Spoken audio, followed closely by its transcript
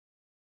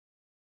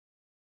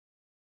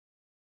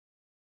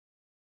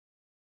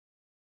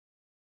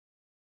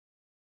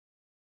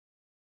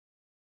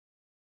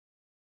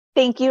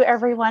Thank you,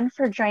 everyone,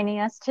 for joining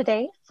us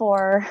today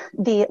for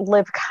the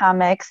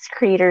Libcomix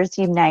Creators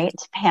Unite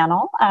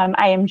panel.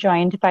 I am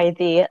joined by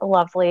the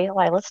lovely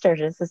Lilah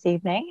Sturges this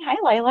evening. Hi,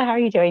 Lilah. How are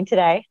you doing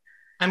today?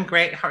 I'm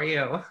great. How are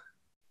you?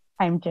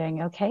 I'm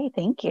doing okay.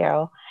 Thank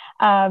you.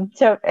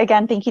 So,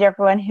 again, thank you to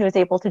everyone who is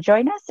able to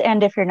join us.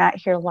 And if you're not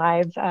here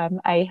live,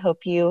 I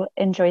hope you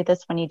enjoy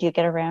this when you do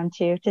get around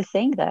to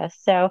seeing this.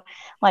 So,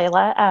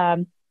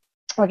 Lilah,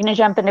 we're going to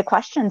jump into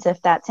questions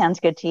if that sounds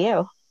good to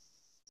you.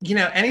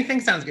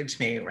 Anything sounds good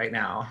to me right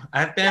now.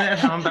 I've been at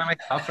home by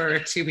myself for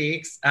 2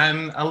 weeks.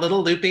 I'm a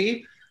little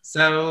loopy.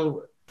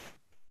 So,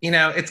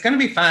 it's going to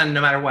be fun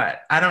no matter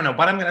what. I don't know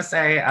what I'm going to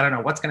say. I don't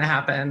know what's going to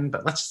happen,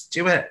 but let's just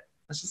do it.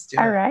 Let's just do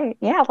All it. right.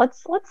 Yeah,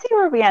 let's see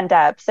where we end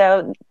up.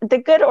 So the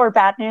good or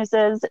bad news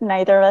is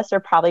neither of us are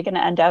probably going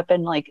to end up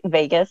in like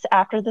Vegas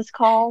after this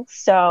call.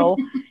 So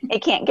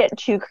it can't get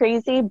too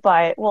crazy,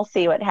 but we'll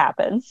see what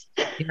happens.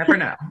 You never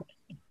know.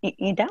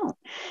 You don't.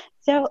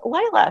 So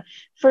Lilah,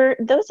 for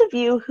those of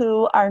you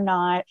who are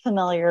not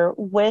familiar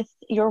with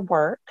your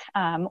work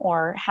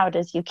or how it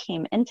is you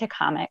came into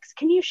comics,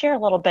 can you share a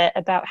little bit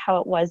about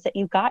how it was that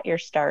you got your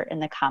start in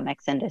the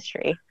comics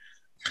industry?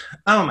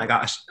 Oh my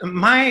gosh.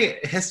 My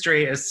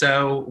history is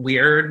so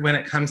weird when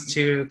it comes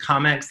to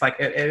comics. Like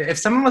if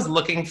someone was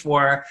looking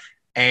for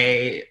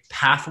a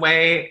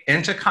pathway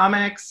into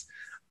comics,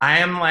 I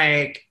am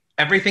like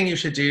everything you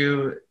should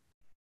do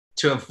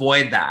to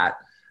avoid that.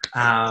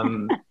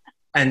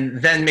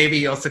 And then maybe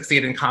you'll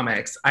succeed in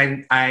comics.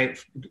 I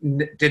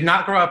did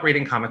not grow up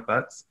reading comic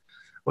books,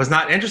 was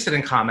not interested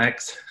in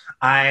comics.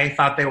 I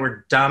thought they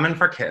were dumb and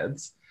for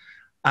kids.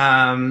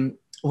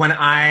 When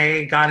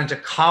I got into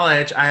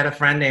college, I had a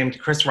friend named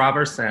Chris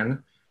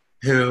Robertson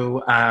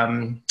who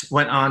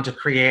went on to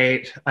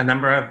create a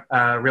number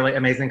of really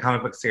amazing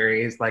comic book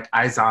series like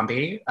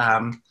iZombie.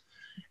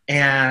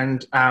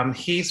 And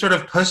he sort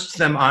of pushed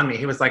them on me.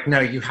 He was like,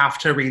 no, you have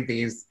to read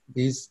these.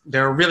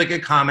 They're really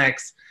good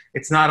comics.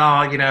 It's not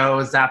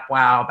all, zap,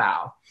 wow,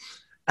 bow.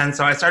 And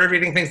so I started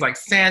reading things like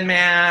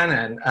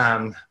Sandman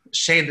and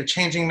Shade the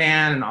Changing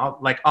Man and all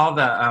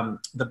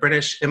the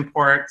British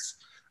imports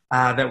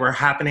that were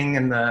happening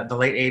in the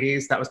late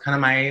 80s. That was kind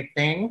of my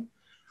thing.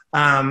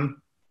 And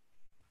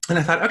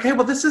I thought, okay,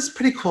 well, this is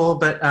pretty cool,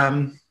 but,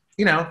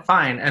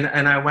 fine.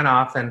 And I went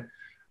off and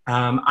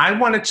I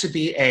wanted to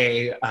be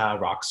a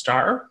rock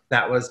star.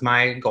 That was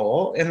my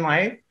goal in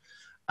life.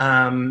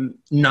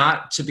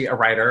 Not to be a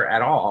writer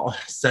at all.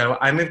 So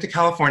I moved to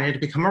California to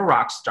become a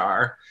rock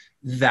star.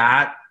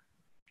 That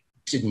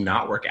did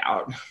not work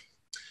out.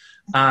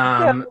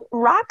 So,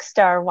 rock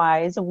star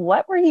wise,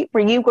 what were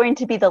you going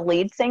to be the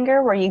lead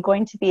singer? Were you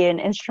going to be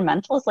an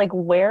instrumentalist? Like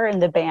where in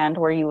the band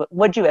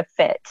would you have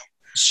fit?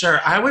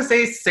 Sure. I was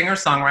a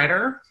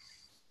singer-songwriter.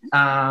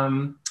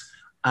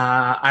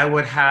 I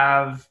would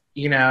have,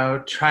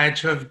 tried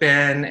to have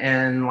been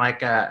in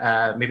like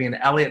maybe an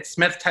Elliott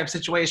Smith type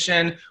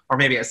situation, or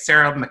maybe a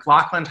Sarah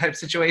McLachlan type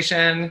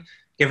situation,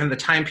 given the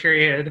time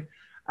period.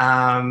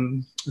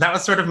 That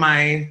was sort of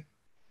my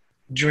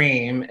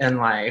dream in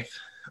life,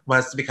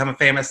 was to become a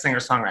famous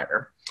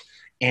singer-songwriter.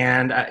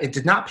 And it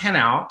did not pan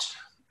out.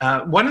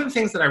 One of the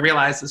things that I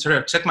realized that sort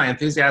of took my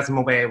enthusiasm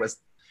away was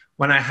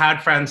when I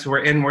had friends who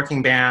were in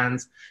working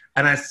bands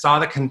and I saw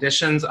the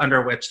conditions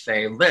under which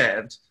they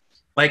lived,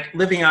 like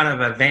living out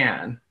of a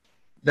van.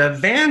 The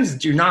vans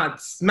do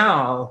not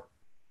smell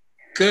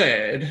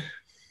good.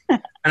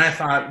 And I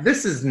thought,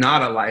 this is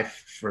not a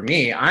life for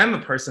me. I'm a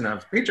person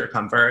of creature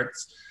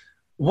comforts.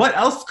 What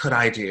else could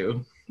I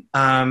do?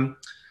 So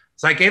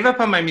I gave up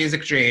on my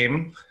music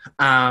dream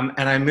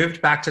and I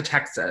moved back to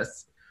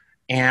Texas.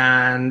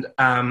 And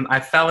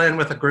I fell in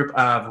with a group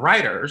of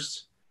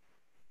writers.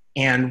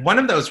 And one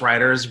of those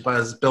writers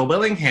was Bill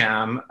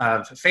Willingham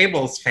of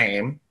Fables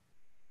fame,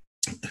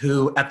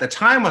 who at the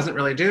time wasn't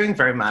really doing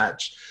very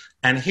much.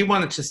 And he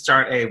wanted to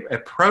start a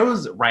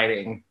prose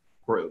writing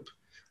group.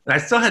 And I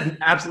still had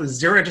absolutely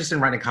zero interest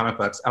in writing comic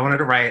books. I wanted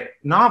to write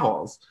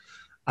novels.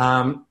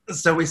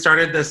 So we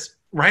started this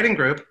writing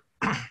group.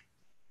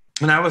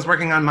 And I was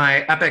working on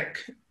my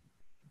epic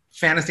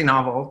fantasy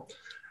novel.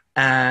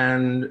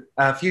 And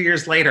a few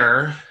years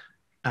later,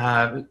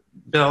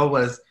 Bill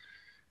was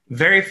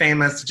very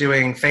famous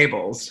doing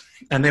Fables.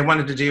 And they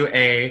wanted to do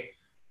a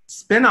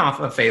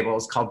spin-off of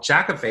Fables called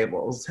Jack of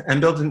Fables.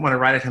 And Bill didn't want to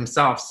write it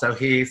himself. So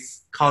he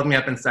called me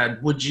up and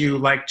said, would you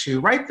like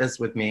to write this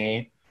with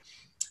me?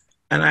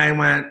 And I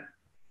went,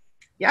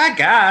 yeah, I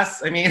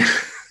guess. I mean,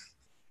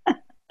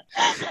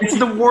 it's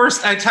the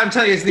worst. I'm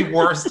telling you, it's the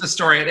worst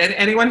story. And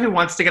anyone who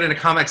wants to get into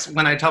comics,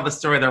 when I tell the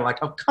story, they're like,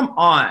 oh, come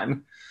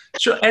on.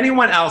 Sure,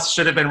 anyone else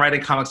should have been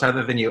writing comics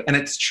other than you. And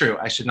it's true.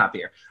 I should not be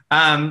here.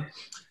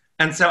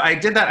 And so I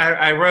did that.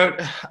 I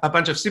wrote a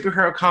bunch of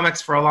superhero comics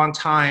for a long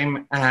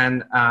time.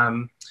 And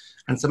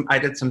I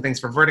did some things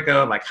for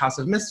Vertigo, like House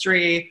of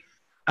Mystery.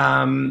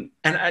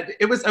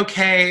 It was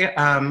okay.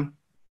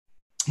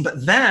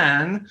 But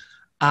then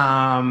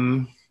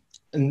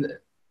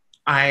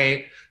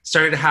I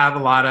started to have a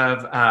lot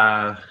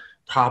of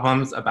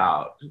problems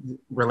about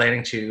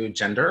relating to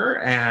gender,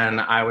 and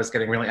I was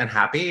getting really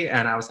unhappy,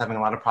 and I was having a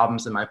lot of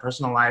problems in my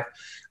personal life.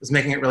 It was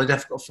making it really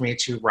difficult for me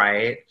to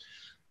write.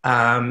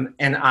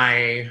 And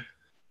I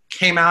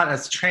came out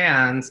as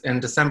trans in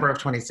December of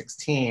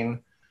 2016.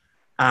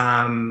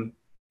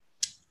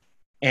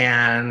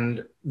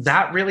 And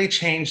that really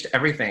changed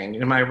everything. You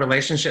know, my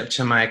relationship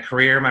to my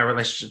career, my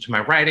relationship to my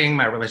writing,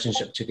 my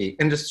relationship to the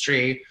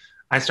industry.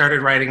 I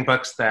started writing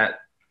books that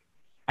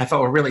I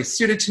felt were really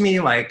suited to me,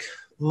 like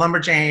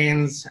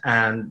Lumberjanes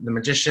and The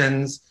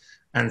Magicians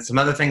and some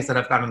other things that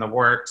I've got in the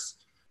works.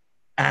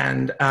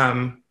 And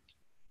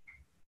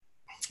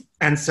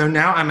so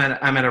now I'm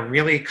at a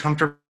really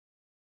comfortable.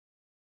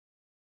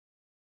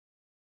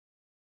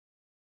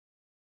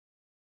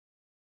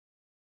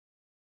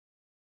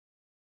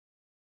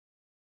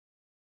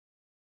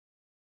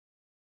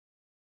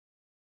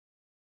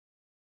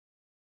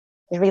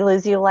 Did we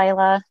lose you,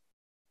 Lilah?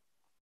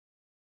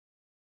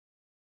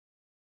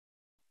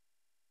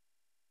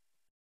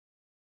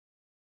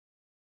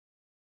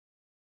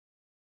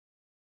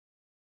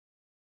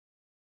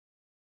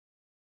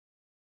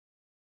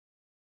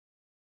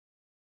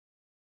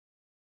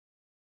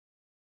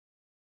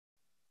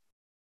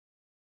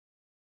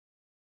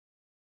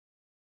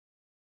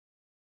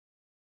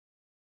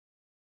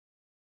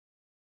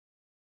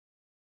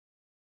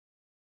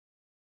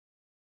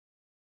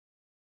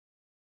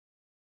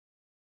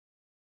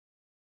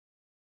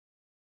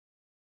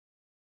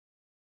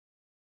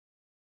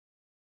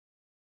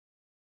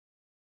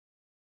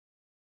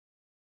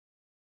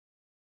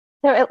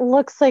 So it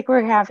looks like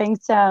we're having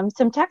some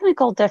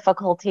technical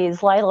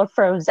difficulties. Lilah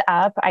froze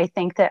up. I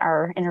think that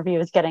our interview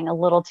is getting a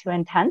little too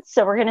intense.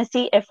 So we're going to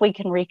see if we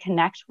can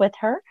reconnect with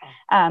her.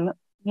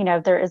 You know,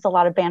 there is a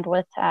lot of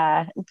bandwidth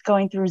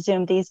going through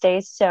Zoom these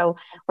days. So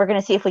we're going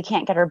to see if we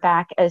can't get her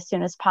back as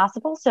soon as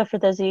possible. So for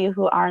those of you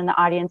who are in the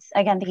audience,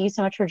 again, thank you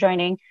so much for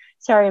joining.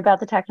 Sorry about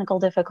the technical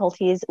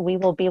difficulties. We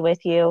will be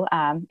with you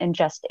in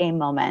just a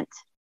moment.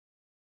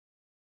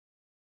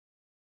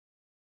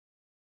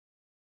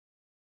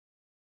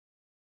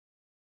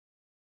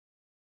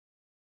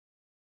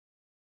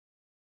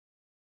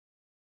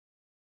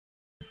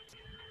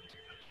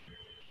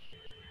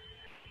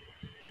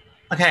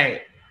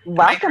 Okay.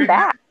 Welcome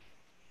back.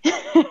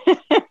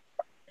 I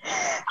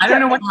don't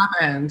know what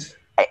happened.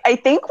 I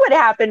think what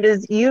happened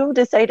is you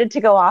decided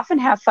to go off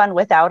and have fun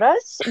without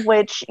us,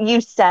 which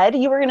you said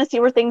you were going to see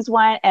where things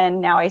went.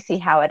 And now I see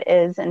how it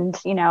is. And,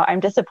 you know, I'm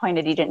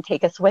disappointed you didn't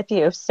take us with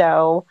you.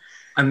 So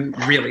I'm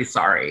really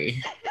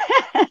sorry.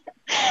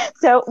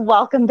 So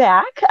welcome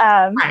back.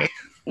 Hi.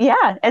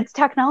 Yeah, it's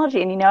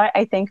technology. And, you know,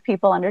 I think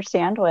people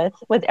understand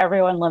with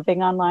everyone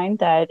living online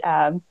that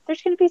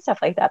there's going to be stuff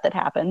like that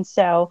happens.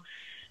 So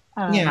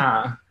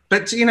yeah.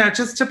 But, you know,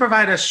 just to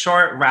provide a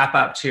short wrap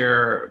up to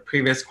your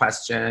previous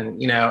question,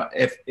 you know,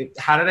 if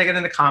how did I get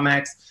into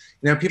comics?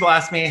 You know, people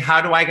ask me,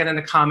 how do I get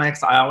into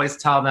comics? I always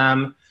tell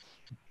them,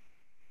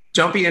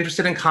 don't be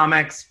interested in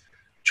comics.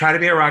 Try to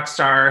be a rock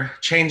star,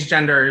 change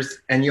genders,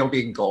 and you'll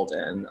be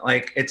golden.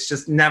 Like, it's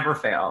just never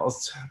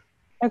fails.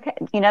 Okay,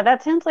 you know,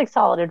 that sounds like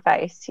solid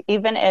advice.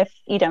 Even if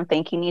you don't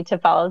think you need to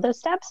follow those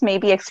steps,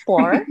 maybe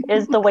explore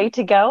is the way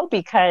to go,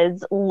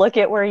 because look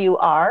at where you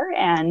are.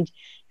 And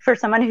for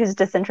someone who's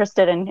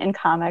disinterested in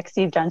comics,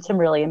 you've done some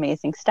really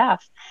amazing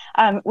stuff.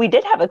 We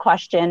did have a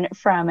question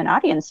from an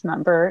audience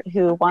member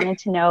who wanted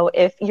to know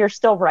if you're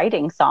still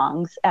writing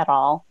songs at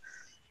all.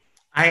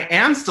 I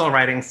am still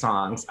writing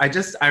songs.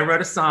 I wrote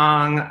a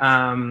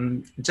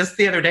song just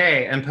the other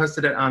day and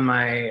posted it on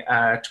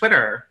my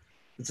Twitter.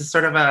 It's just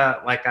sort of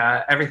a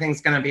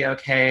everything's gonna be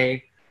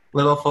okay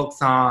little folk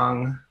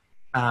song.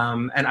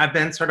 And I've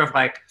been sort of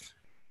like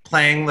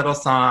playing little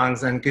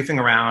songs and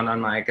goofing around on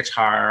my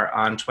guitar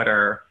on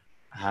Twitter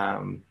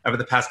over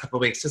the past couple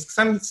of weeks, just because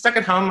I'm stuck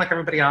at home like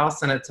everybody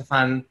else, and it's a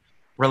fun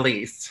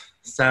release.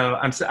 So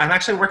I'm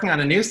actually working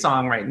on a new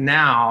song right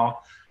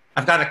now.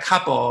 I've got a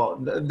couple.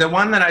 The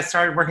one that I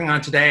started working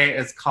on today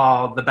is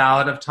called The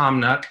Ballad of Tom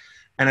Nook,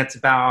 and it's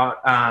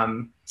about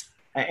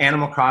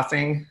Animal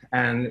Crossing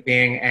and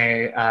being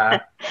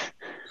a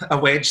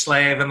wage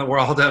slave in the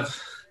world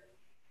of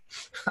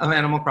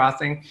Animal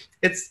Crossing.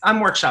 I'm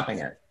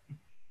workshopping it.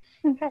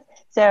 Okay.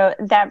 So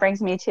that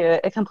brings me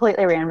to a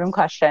completely random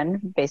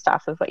question based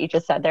off of what you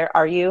just said there.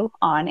 Are you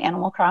on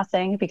Animal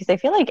Crossing? Because I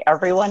feel like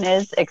everyone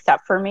is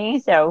except for me.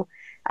 So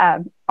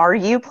are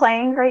you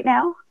playing right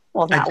now?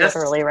 Well, not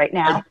literally right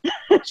now.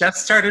 I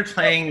just started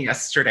playing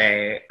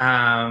yesterday.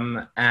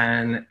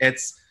 And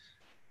it's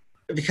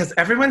because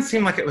everyone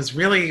seemed like it was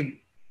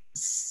really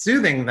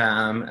soothing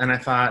them. And I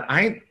thought,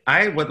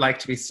 I would like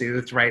to be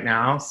soothed right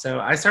now.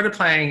 So I started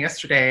playing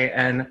yesterday,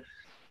 and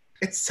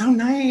it's so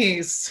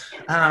nice.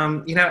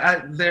 You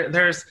know,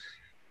 there's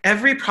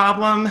every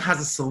problem has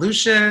a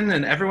solution,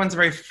 and everyone's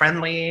very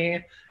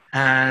friendly.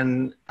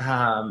 And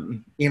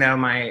you know,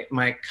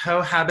 my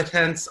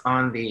cohabitants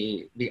on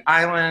the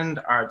island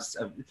are just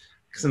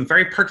some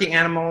very perky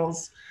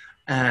animals,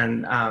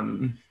 and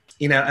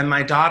you know, and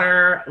my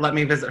daughter let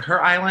me visit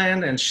her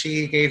island, and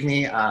she gave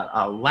me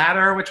a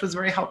ladder, which was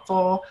very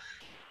helpful.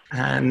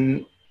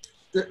 And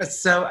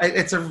So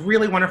it's a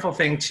really wonderful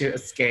thing to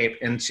escape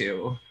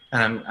into,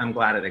 and I'm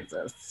glad it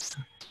exists.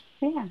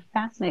 Yeah,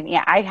 fascinating.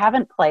 Yeah, I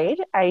haven't played.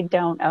 I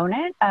don't own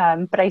it,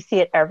 but I see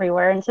it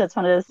everywhere. And so it's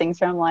one of those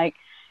things where I'm like,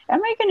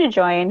 am I going to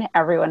join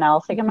everyone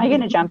else? Like, am I going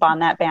to jump on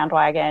that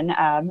bandwagon?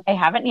 I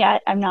haven't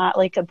yet. I'm not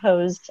like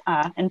opposed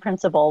in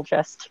principle,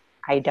 just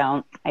I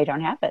don't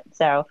have it.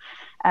 So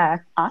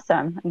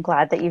awesome. I'm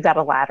glad that you got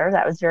a ladder.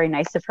 That was very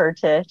nice of her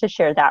to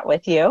share that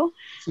with you.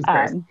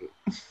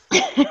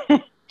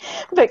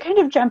 But kind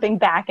of jumping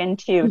back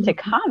into to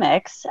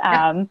comics,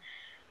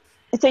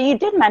 so you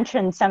did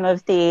mention some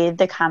of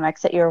the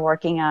comics that you're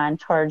working on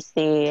towards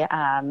the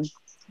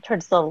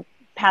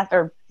past,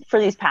 or for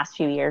these past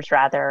few years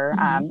rather,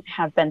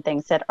 have been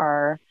things that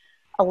are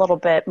a little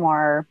bit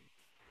more,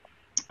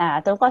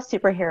 they're less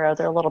superhero,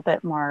 they're a little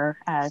bit more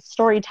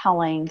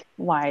storytelling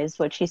wise,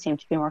 which you seem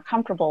to be more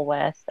comfortable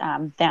with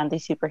than the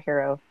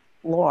superhero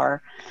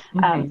lore.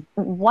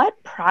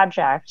 What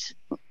project,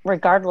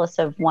 regardless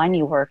of when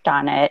you worked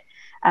on it,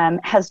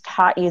 has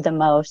taught you the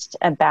most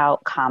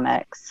about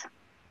comics?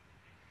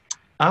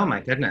 Oh my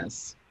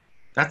goodness.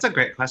 That's a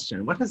great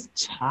question. What has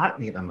taught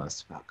me the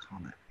most about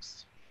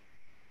comics?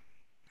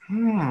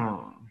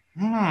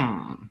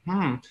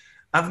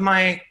 Of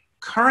my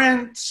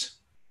current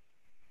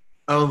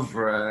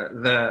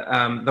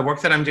the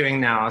work that I'm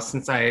doing now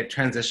since I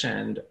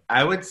transitioned,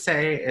 I would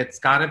say it's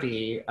gotta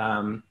be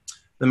The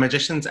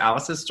Magician's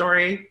Alice's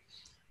Story.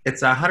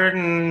 It's a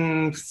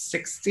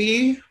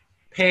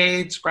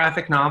 160-page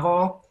graphic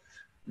novel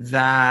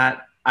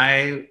that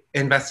I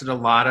invested a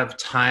lot of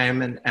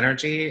time and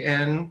energy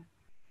in.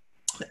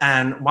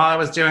 And while I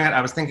was doing it,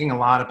 I was thinking a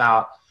lot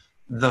about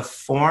the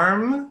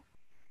form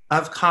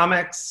of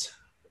comics,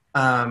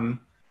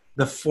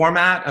 the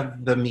format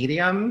of the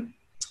medium,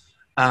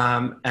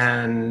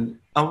 and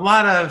a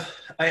lot of,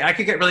 I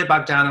could get really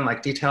bogged down in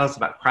like details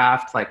about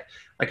craft, like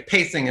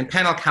pacing and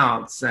panel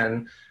counts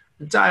and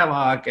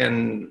dialogue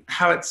and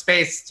how it's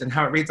spaced and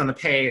how it reads on the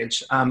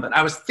page. But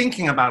I was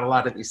thinking about a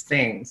lot of these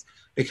things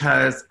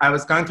because I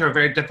was going through a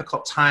very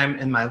difficult time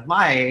in my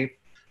life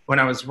when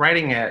I was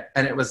writing it,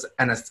 and it was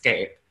an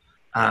escape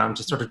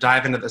to sort of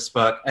dive into this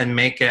book and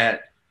make it,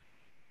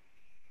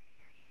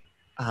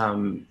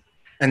 and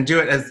do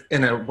it as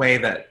in a way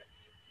that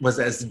was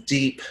as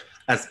deep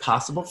as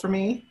possible for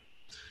me.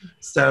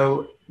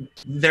 So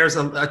there's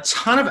a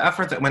ton of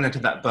effort that went into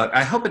that book.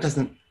 I hope it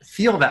doesn't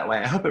feel that way.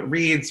 I hope it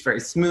reads very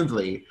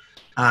smoothly.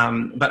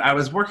 But I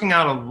was working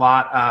out a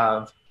lot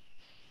of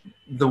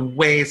the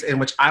ways in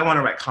which I want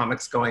to write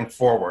comics going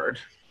forward.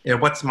 You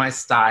know, what's my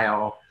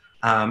style?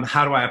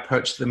 How do I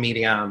approach the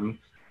medium?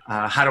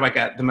 How do I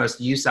get the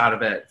most use out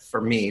of it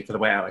for me, for the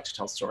way I like to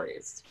tell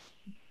stories?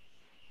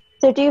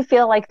 So do you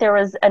feel like there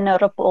was a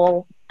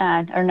notable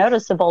or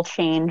noticeable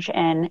change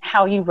in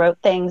how you wrote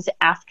things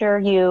after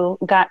you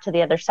got to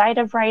the other side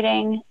of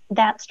writing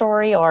that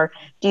story? Or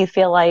do you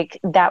feel like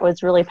that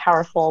was really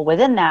powerful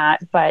within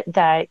that, but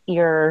that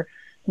you're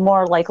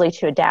more likely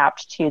to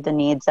adapt to the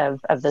needs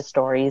of the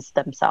stories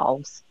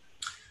themselves?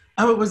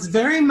 Oh, it was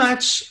very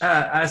much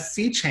a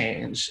sea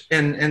change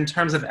in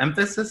terms of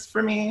emphasis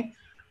for me.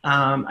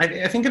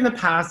 I think in the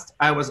past,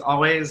 I was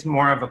always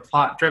more of a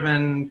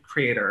plot-driven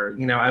creator.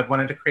 You know, I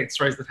wanted to create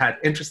stories that had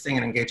interesting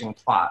and engaging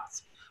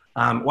plots,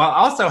 while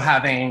also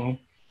having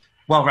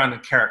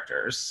well-rounded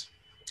characters.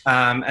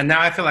 And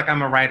now I feel like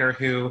I'm a writer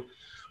who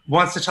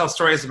wants to tell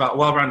stories about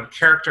well-rounded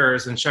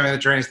characters and showing the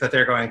journeys that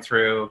they're going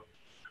through,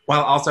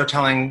 while also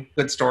telling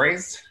good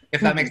stories,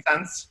 if that makes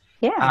sense.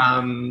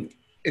 Yeah.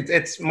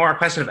 It's more a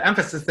question of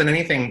emphasis than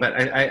anything, but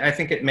I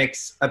think it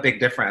makes a big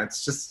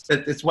difference. Just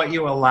it's what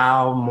you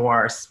allow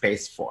more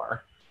space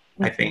for,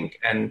 I think.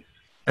 And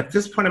at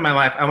this point in my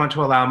life, I want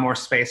to allow more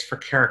space for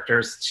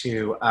characters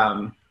to,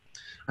 I'm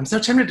so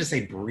tempted to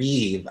say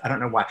breathe. I don't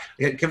know why.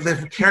 Give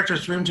the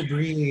characters room to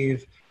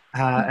breathe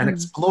and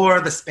explore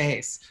the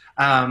space.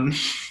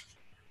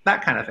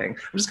 That kind of thing.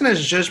 I'm just going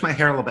to zhuzh my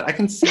hair a little bit. I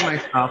can see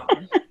myself.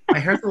 My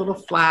hair's a little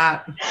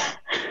flat.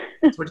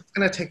 So we're just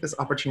going to take this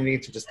opportunity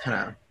to just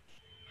kind of...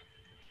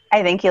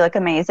 I think you look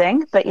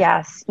amazing, but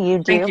yes, you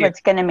do. It's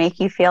going to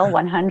make you feel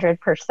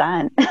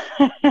 100%.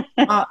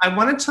 I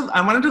wanted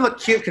to look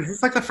cute because this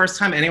is like the first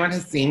time anyone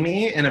has seen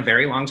me in a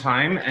very long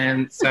time,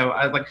 and so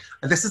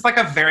this is like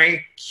a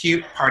very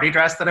cute party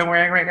dress that I'm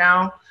wearing right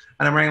now,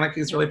 and I'm wearing like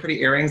these really pretty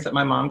earrings that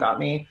my mom got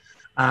me.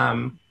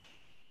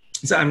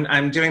 So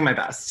I'm doing my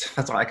best.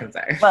 That's all I can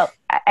say. Well,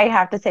 I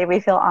have to say we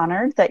feel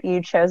honored that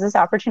you chose this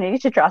opportunity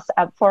to dress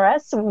up for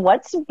us.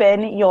 What's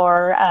been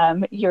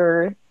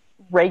your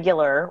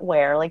regular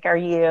wear? Like, are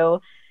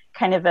you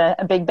kind of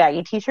a big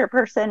baggy t-shirt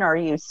person, or are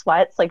you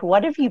sweats? Like,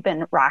 what have you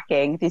been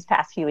rocking these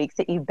past few weeks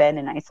that you've been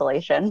in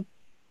isolation?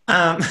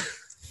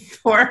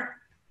 For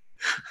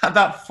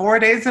about 4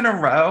 days in a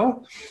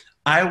row,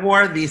 I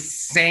wore the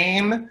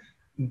same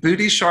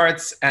booty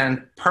shorts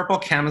and purple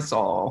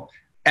camisole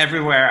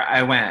everywhere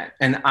I went.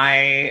 And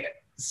I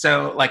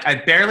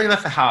barely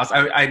left the house.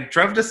 I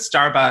drove to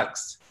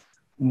Starbucks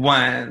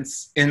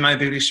once in my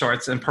booty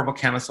shorts and purple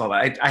camisole.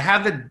 I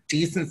had the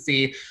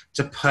decency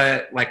to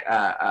put like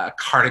a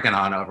cardigan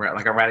on over it,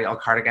 like a radial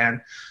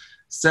cardigan.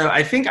 So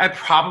I think I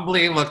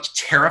probably looked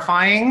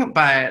terrifying,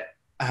 but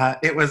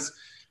it was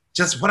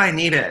just what I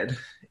needed.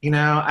 You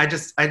know, I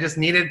just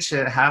needed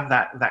to have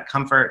that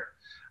comfort.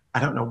 I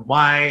don't know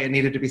why it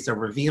needed to be so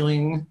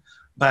revealing,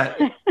 but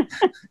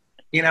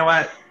you know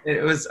what?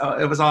 It was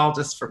all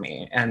just for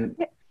me. And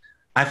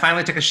I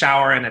finally took a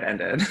shower and it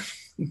ended.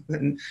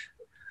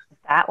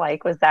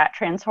 Was that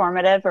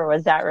transformative, or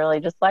was that really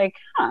just like,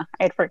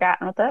 I'd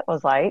forgotten what that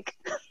was like?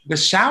 The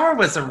shower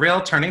was a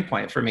real turning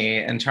point for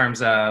me in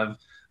terms of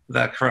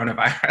the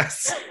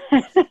coronavirus.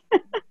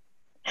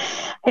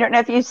 I don't know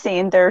if you've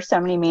seen, there are so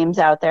many memes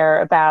out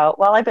there about,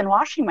 well, I've been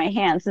washing my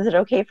hands. Is it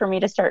okay for me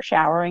to start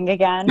showering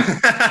again?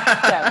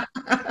 So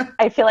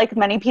I feel like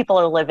many people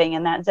are living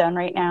in that zone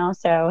right now.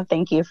 So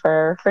thank you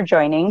for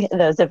joining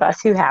those of us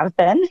who have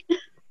been.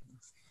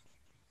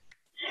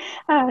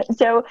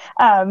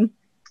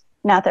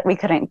 Not that we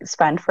couldn't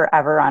spend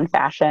forever on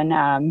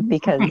fashion,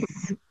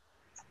 because,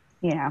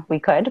 you know, we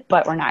could,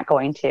 but we're not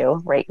going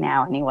to right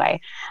now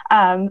anyway.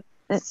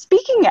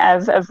 Speaking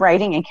of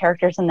writing and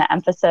characters and the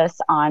emphasis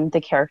on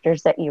the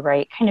characters that you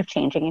write kind of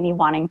changing and you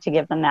wanting to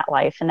give them that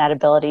life and that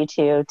ability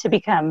to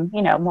become,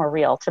 you know, more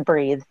real, to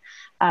breathe.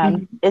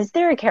 Is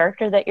there a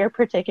character that you're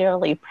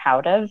particularly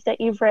proud of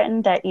that you've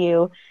written that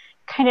you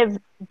kind of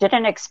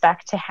didn't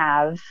expect to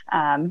have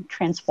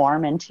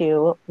transform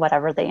into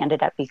whatever they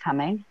ended up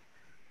becoming?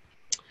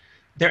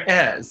 There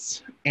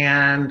is,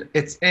 and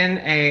it's in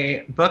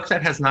a book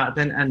that has not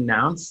been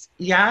announced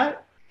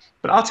yet,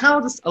 but I'll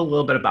tell just a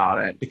little bit about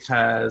it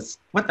because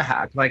what the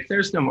heck, like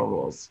there's no more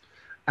rules.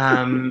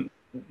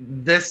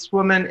 This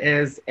woman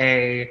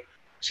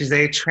she's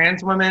a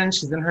trans woman,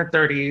 she's in her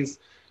 30s.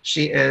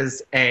 She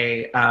is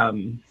a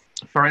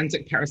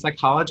forensic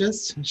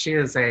parapsychologist. She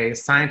is a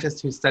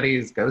scientist who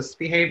studies ghost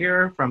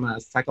behavior from a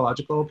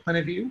psychological point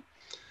of view.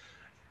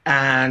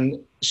 And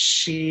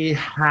she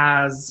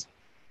has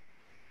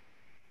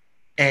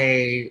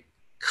a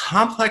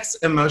complex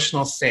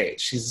emotional state.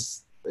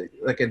 She's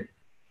like a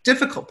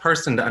difficult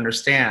person to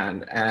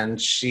understand.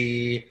 And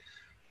she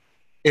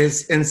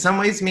is in some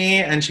ways me,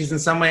 and she's in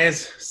some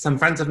ways some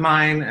friends of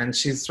mine. And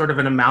she's sort of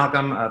an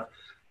amalgam of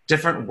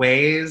different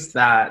ways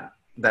that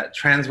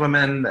trans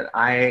women that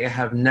I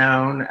have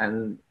known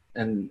and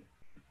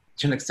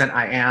to an extent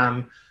I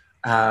am,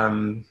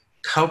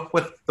 cope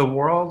with the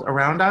world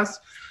around us.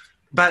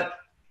 But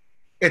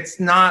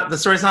the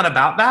story's not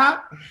about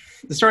that.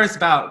 The story's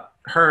about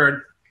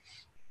her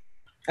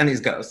and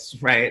these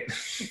ghosts, right?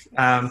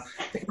 God,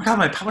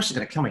 my publisher's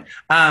gonna kill me.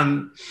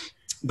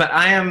 But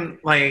I am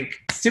like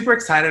super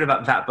excited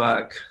about that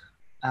book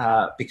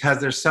because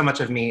there's so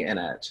much of me in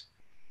it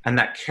and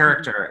that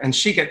character, and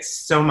she gets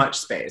so much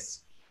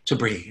space to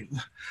breathe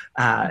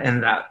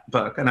in that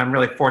book. And I'm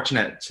really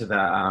fortunate to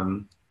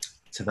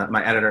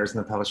my editors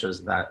and the publishers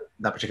of that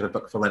particular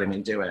book for letting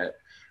me do it.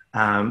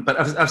 But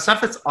of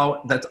stuff that's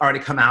already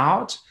come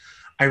out,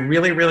 I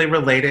really, really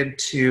related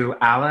to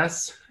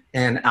Alice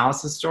in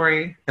Alice's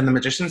story in the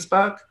Magician's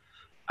book,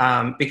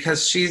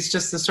 because she's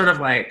just this sort of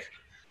like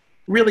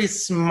really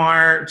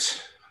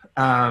smart,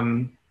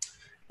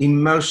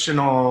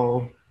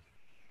 emotional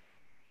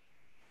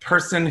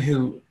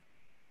person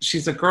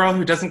she's a girl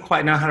who doesn't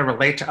quite know how to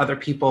relate to other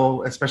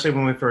people, especially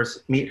when we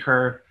first meet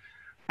her.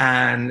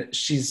 And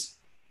she's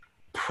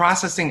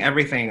processing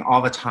everything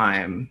all the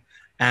time.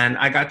 And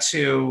I got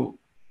to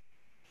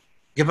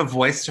give a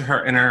voice to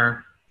her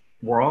inner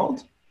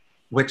world,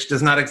 which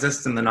does not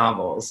exist in the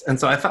novels. And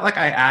so I felt like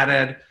I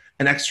added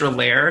an extra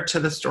layer to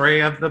the story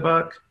of the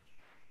book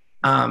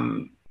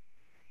in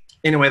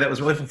a way that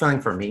was really fulfilling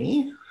for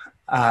me.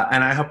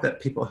 And I hope that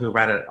people who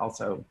read it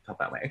also felt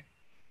that way.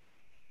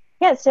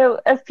 Yeah, so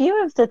a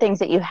few of the things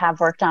that you have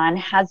worked on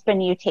has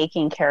been you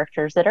taking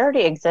characters that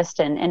already exist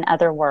in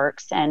other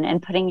works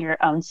and putting your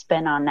own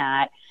spin on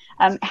that.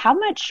 How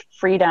much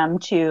freedom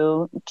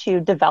to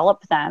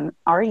develop them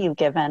are you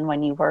given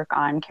when you work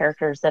on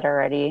characters that are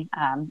already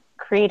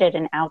created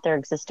and out there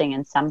existing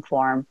in some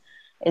form?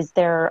 Is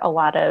there a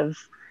lot of,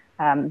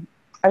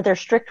 are there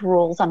strict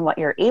rules on what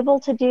you're able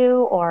to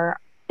do,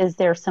 or is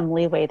there some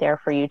leeway there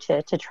for you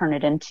to turn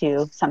it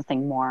into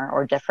something more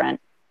or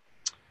different?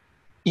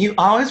 You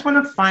always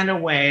want to find a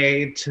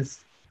way to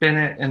spin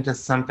it into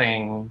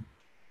something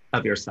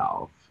of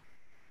yourself,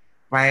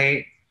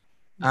 right?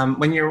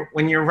 When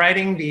you're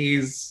writing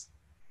these,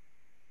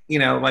 you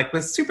know, like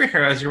with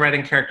superheroes, you're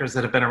writing characters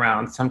that have been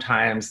around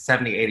sometimes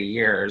 70, 80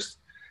 years.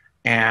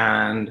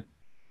 And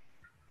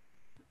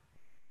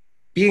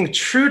being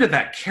true to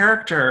that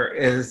character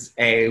is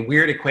a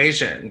weird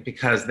equation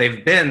because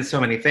they've been so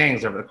many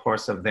things over the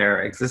course of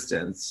their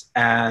existence.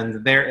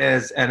 And there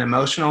is an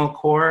emotional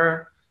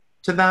core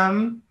to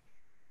them.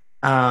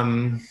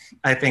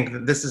 I think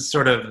that this is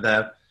sort of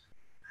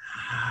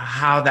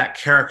how that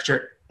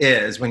character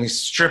is when you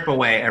strip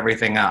away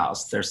everything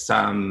else. There's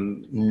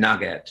some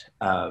nugget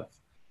of,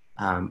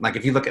 like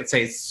if you look at,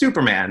 say,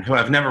 Superman, who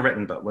I've never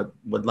written but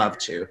would love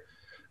to.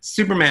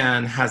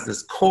 Superman has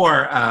this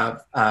core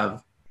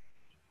of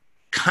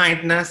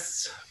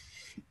kindness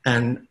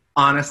and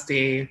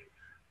honesty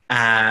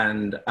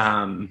and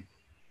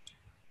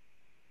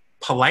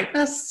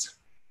politeness.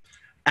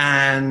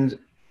 And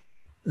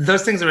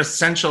those things are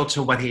essential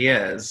to what he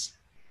is.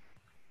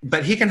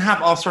 But he can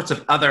have all sorts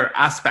of other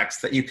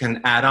aspects that you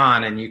can add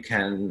on and you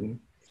can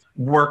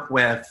work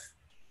with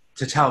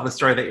to tell the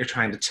story that you're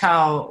trying to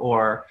tell,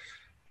 or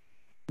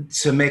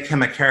to make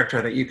him a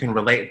character that you can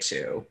relate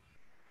to.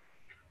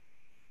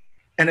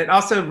 And it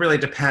also really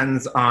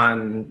depends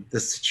on the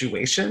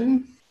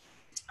situation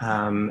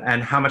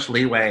and how much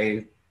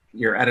leeway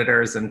your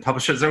editors and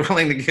publishers are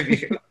willing to give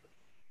you.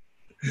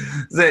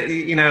 So,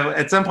 you know,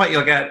 at some point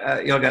you'll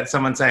get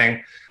someone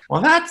saying,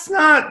 well, that's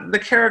not the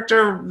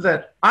character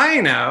that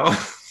I know.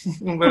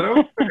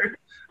 But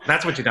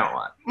that's what you don't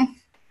want.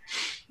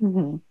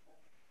 Mm-hmm.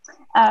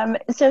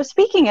 So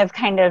speaking of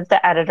kind of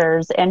the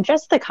editors and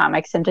just the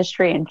comics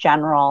industry in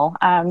general,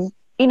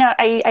 you know,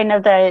 I know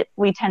that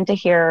we tend to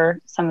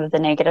hear some of the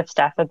negative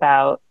stuff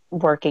about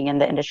working in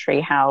the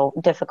industry, how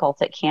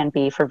difficult it can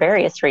be for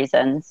various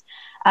reasons.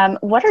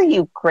 What are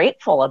you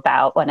grateful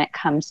about when it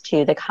comes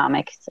to the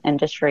comics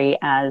industry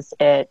as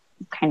it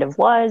kind of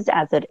was,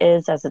 as it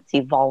is, as it's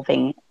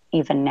evolving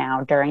even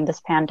now during this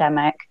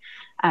pandemic?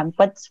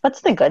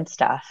 What's the good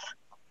stuff?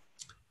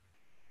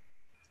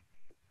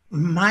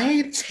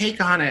 My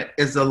take on it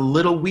is a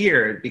little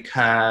weird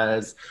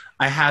because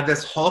I had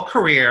this whole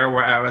career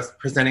where I was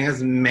presenting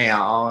as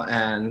male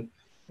and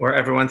where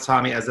everyone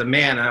saw me as a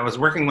man. And I was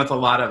working with a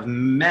lot of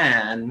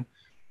men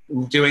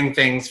doing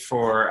things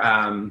for,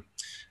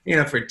 you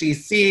know, for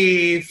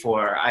DC,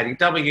 for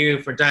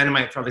IDW, for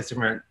Dynamite, for all these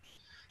different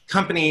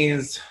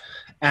companies.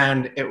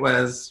 And it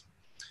was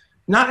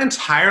not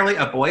entirely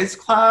a boys'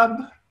 club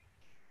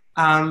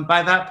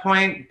by that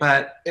point,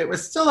 but it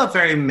was still a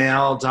very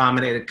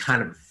male-dominated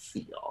kind of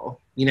feel,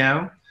 you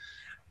know?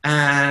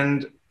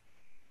 And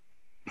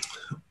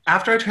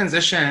after I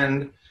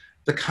transitioned,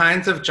 the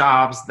kinds of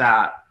jobs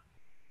that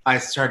I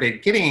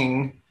started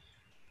getting,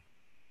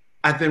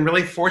 I've been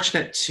really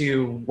fortunate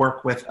to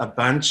work with a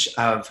bunch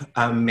of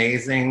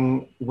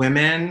amazing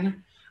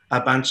women,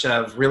 a bunch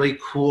of really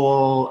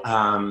cool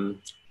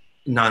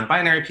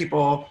non-binary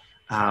people,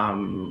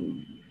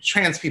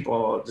 trans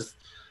people, just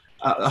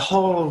a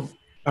whole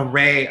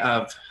array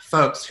of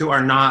folks who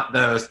are not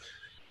those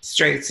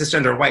straight,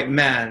 cisgender white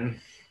men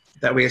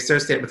that we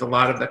associate with a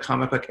lot of the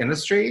comic book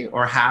industry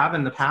or have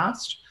in the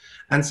past.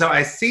 And so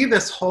I see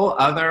this whole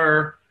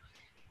other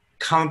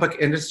comic book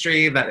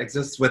industry that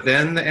exists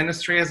within the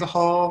industry as a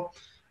whole,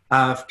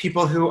 of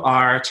people who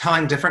are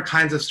telling different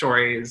kinds of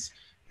stories,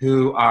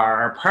 who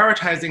are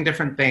prioritizing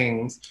different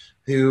things,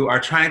 who are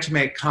trying to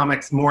make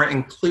comics more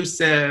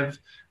inclusive,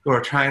 who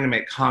are trying to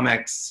make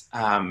comics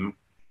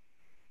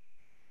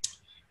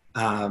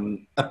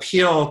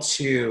appeal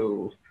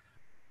to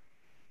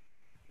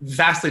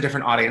vastly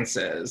different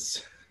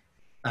audiences,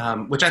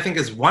 which I think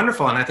is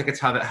wonderful, and I think it's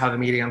how the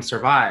medium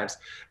survives.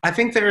 I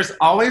think there's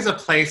always a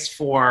place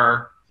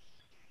for,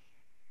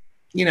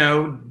 you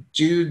know,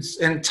 dudes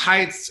in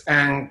tights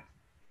and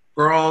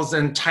girls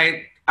in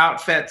tight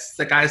outfits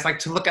that guys like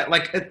to look at.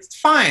 Like, it's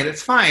fine.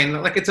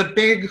 Like, it's a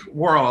big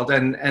world,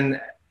 and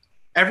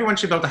everyone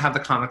should be able to have the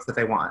comics that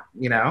they want,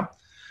 you know?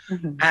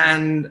 Mm-hmm.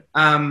 And,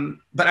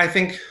 but I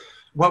think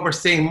what we're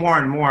seeing more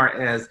and more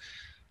is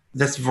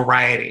this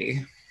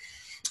variety.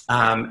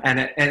 And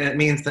it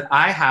means that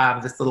I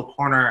have this little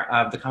corner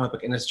of the comic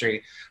book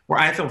industry where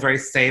I feel very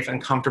safe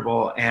and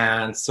comfortable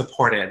and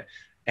supported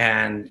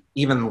and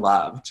even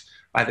loved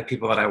by the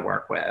people that I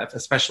work with,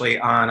 especially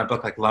on a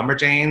book like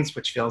Lumberjanes,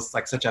 which feels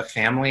like such a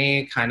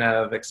family kind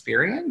of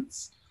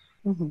experience.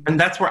 Mm-hmm. And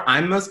that's where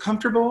I'm most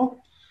comfortable.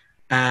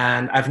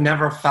 And I've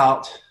never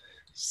felt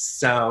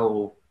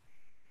so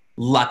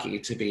lucky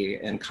to be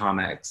in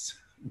comics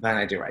than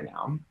I do right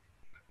now.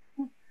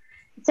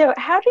 So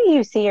how do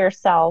you see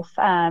yourself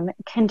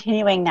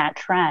continuing that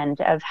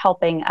trend of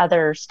helping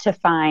others to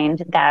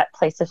find that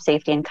place of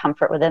safety and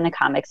comfort within the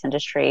comics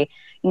industry?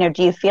 You know,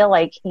 do you feel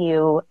like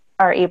you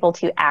are able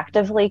to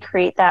actively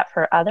create that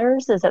for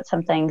others? Is that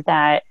something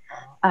that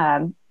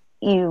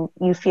you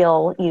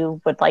feel you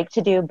would like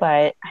to do,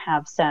 but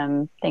have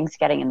some things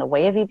getting in the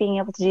way of you being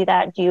able to do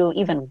that? Do you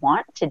even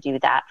want to do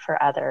that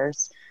for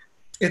others?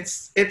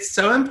 It's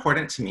so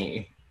important to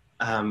me.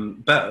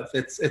 Both.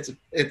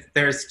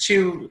 There's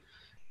two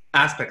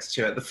aspects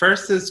to it. The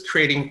first is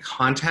creating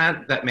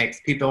content that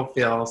makes people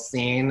feel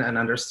seen and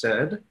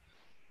understood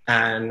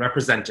and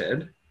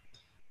represented.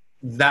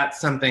 That's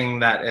something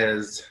that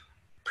is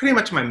pretty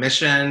much my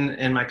mission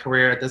in my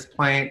career at this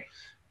point,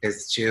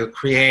 is to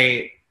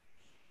create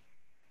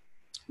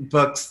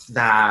books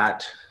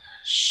that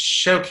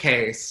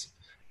showcase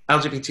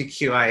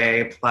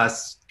LGBTQIA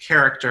plus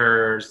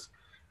characters,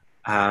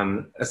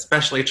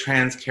 especially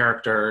trans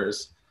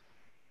characters,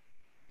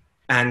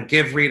 and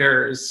give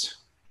readers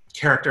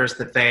characters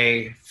that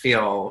they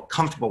feel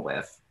comfortable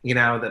with, you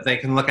know, that they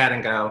can look at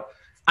and go,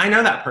 I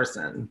know that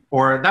person,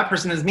 or that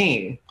person is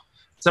me,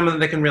 someone that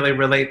they can really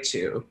relate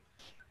to.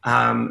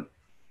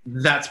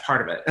 that's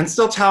part of it. And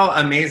still tell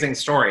amazing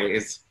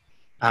stories,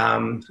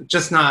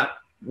 just not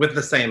with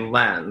the same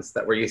lens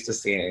that we're used to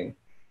seeing.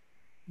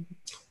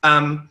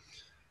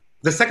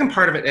 The second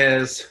part of it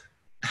is,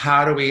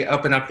 how do we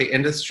open up the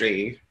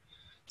industry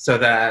so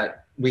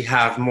that we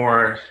have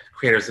more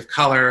creators of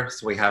color,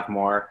 so we have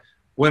more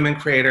women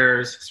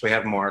creators, so we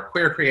have more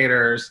queer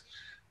creators.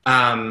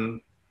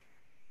 And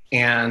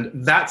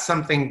that's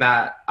something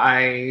that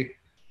I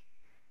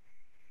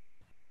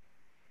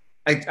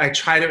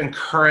try to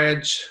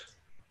encourage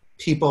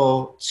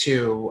people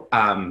to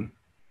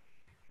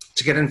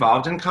get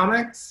involved in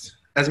comics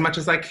as much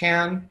as I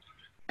can.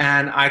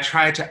 And I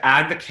try to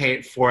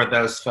advocate for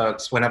those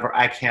folks whenever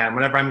I can,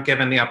 whenever I'm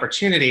given the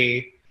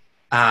opportunity.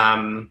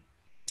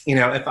 You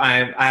know, if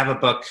I have a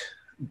book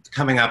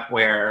coming up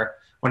where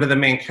one of the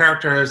main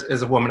characters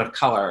is a woman of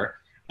color,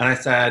 and I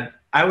said,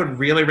 I would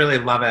really, really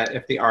love it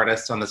if the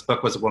artist on this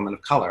book was a woman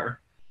of color,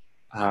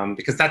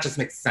 because that just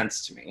makes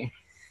sense to me.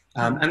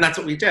 And that's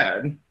what we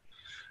did.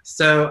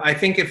 So I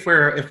think if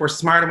we're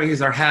smart and we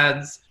use our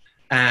heads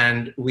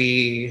and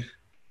we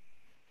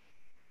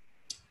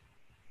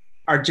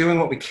are doing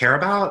what we care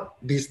about,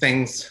 these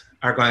things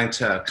are going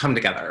to come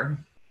together.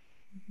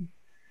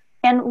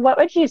 And what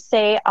would you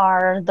say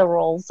are the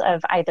roles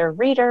of either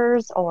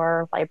readers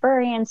or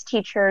librarians,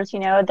 teachers, you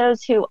know,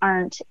 those who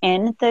aren't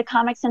in the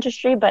comics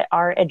industry but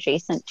are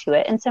adjacent to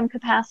it in some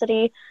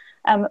capacity?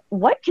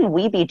 What can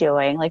we be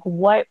doing? Like,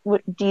 what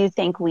do you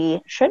think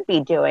we should be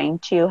doing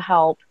to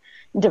help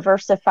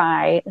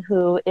diversify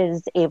who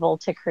is able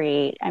to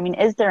create? I mean,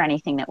 is there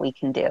anything that we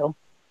can do?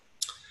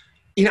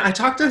 You know, I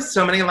talk to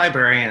so many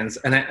librarians,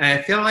 and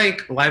I feel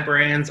like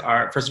librarians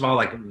are, first of all,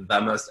 like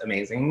the most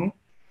amazing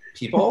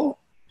people.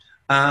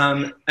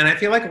 And I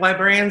feel like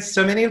librarians,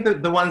 so many of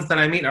the ones that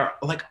I meet are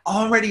like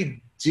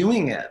already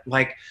doing it.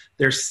 Like,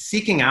 they're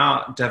seeking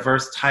out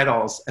diverse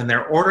titles and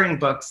they're ordering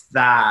books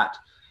that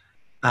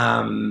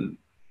that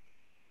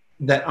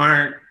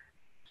aren't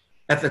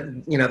at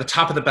the, you know, the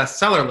top of the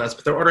bestseller list,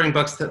 but they're ordering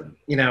books that,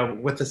 you know,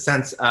 with the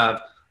sense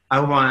of, I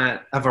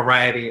want a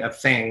variety of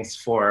things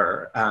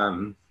for,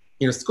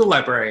 you know, school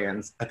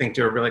librarians, I think,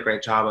 do a really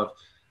great job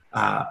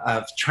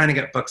of trying to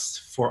get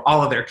books for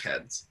all of their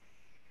kids,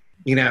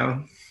 you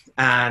know.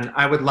 And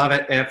I would love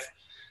it if,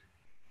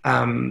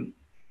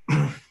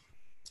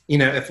 you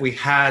know, if we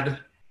had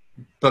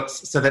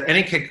books so that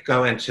any kid could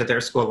go into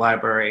their school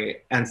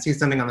library and see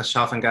something on the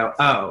shelf and go,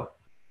 oh,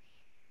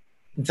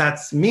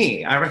 that's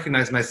me. I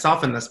recognize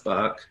myself in this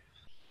book,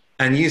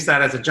 and use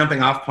that as a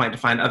jumping off point to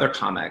find other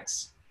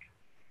comics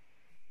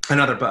and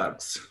other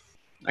books.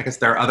 I guess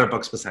there are other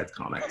books besides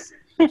comics.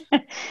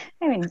 I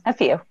mean, a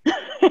few.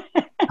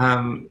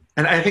 And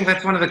I think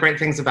that's one of the great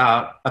things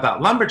about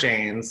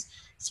Lumberjanes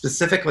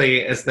specifically,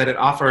 is that it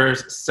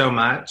offers so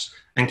much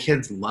and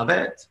kids love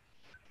it.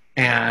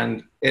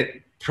 And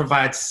it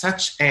provides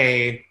such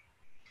a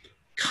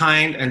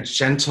kind and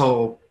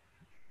gentle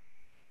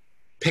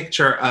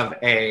picture of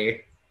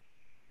a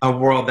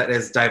world that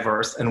is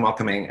diverse and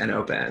welcoming and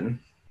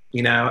open,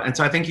 you know? And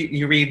so I think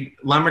you read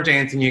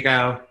Lumberjanes and you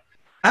go,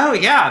 oh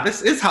yeah,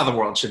 this is how the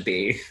world should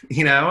be.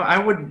 You know, I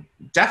would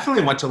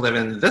definitely want to live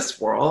in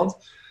this world.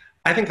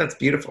 I think that's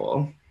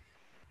beautiful.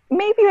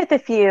 Maybe with a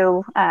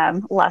few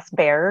less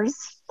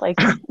bears. Like,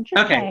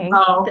 okay,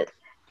 well,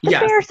 the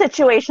bear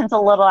situation's a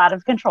little out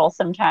of control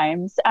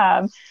sometimes.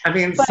 I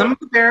mean, some of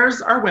the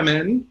bears are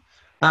women.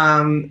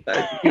 You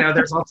know,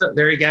 there's also,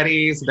 there are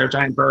yetis, there are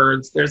giant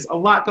birds. There's a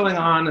lot going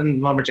on in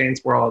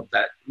Lumberjanes world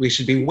that we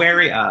should be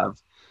wary of.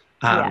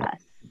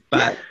 Yes.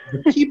 But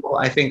the people,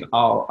 I think,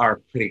 all are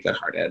pretty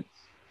good-hearted.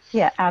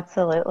 Yeah,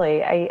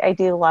 absolutely. I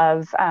do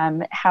love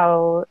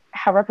how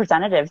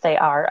representative they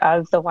are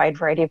of the wide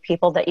variety of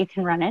people that you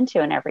can run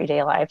into in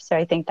everyday life. So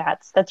I think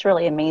that's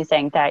really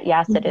amazing that,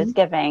 yes, it is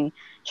giving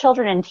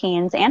children and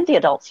teens and the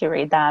adults who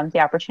read them the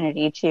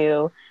opportunity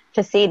to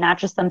see not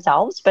just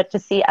themselves, but to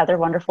see other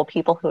wonderful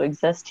people who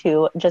exist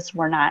who just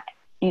were not,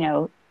 you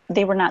know,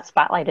 they were not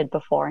spotlighted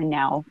before and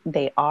now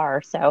they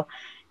are. So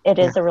it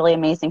is a really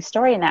amazing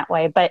story in that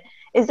way. But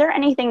is there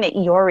anything that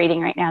you're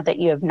reading right now that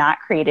you have not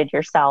created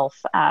yourself,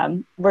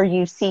 where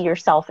you see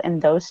yourself in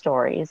those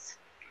stories?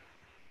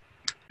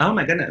 Oh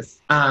my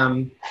goodness. Let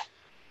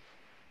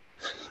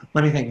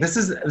me think. This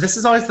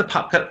is always the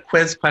pop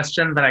quiz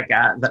question that I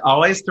get that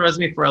always throws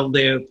me for a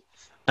loop.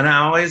 And I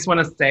always want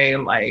to say,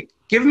 like,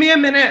 give me a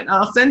minute,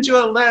 I'll send you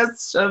a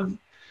list of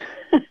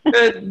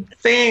good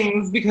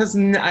things, because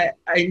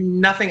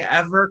nothing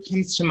ever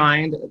comes to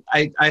mind.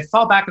 I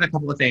fall back on a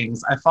couple of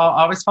things. I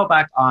always fall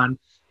back on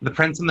The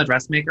Prince and the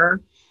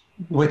Dressmaker,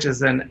 which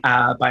is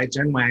by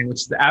Jen Wang,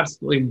 which is an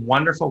absolutely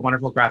wonderful,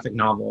 wonderful graphic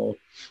novel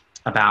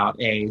about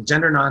a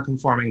gender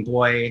nonconforming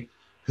boy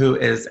who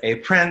is a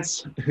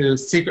prince who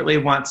secretly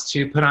wants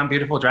to put on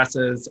beautiful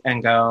dresses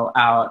and go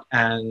out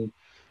and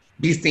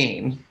be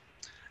seen,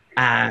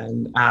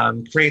 and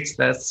creates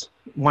this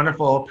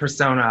wonderful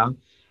persona.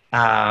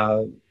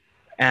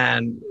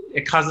 And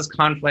it causes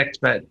conflict,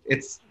 but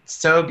it's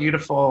so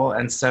beautiful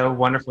and so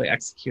wonderfully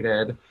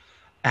executed.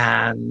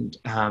 And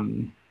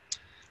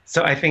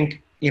so I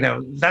think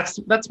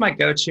that's my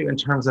go-to in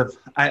terms of,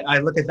 I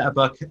look at that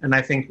book and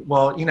I think,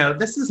 well,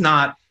 this is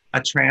not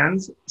a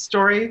trans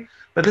story,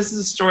 but this is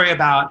a story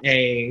about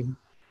a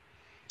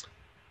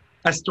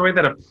story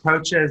that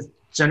approaches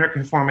gender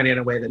conformity in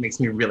a way that makes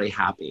me really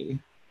happy,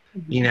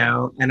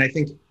 and I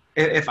think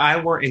if I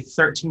were a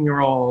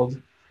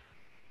 13-year-old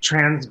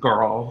trans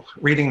girl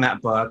reading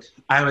that book,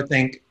 I would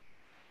think,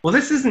 well,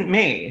 this isn't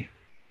me,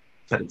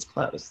 but it's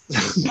close.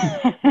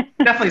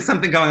 Definitely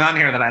something going on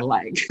here that I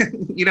like.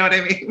 You know what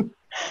I mean?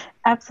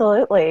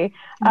 Absolutely.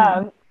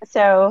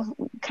 So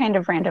kind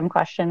of random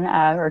question,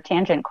 or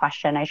tangent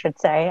question, I should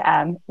say.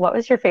 What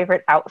was your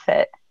favorite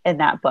outfit in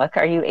that book?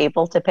 Are you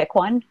able to pick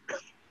one?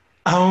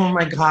 Oh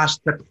my gosh,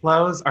 the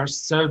clothes are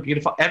so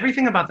beautiful.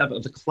 Everything about that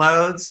book, the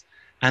clothes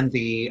and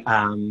the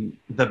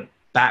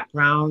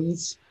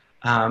backgrounds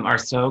are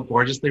so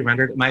gorgeously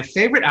rendered. My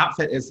favorite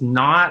outfit is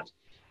not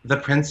the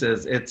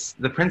prince's. It's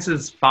the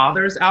prince's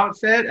father's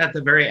outfit at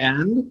the very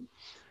end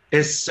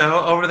is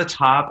so over the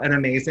top and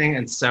amazing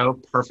and so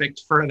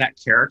perfect for that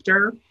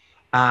character.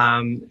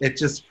 It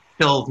just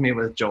filled me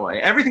with joy.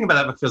 Everything about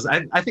that book feels,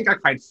 I think I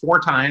cried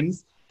 4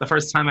 times the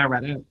first time I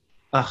read it.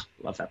 Ugh,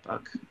 love that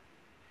book.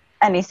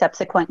 Any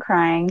subsequent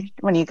crying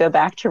when you go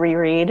back to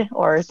reread,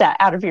 or is that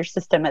out of your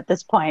system at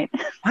this point?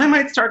 I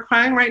might start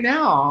crying right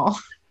now.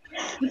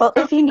 Well,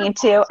 if you need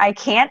to, I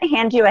can't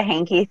hand you a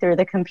hanky through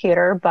the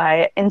computer,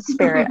 but in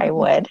spirit, I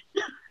would.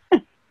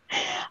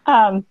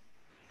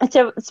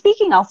 So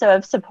speaking also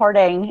of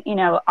supporting,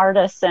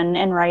 artists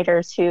and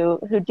writers who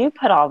do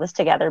put all this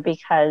together,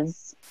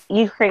 because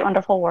you create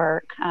wonderful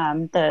work.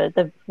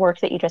 The work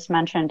that you just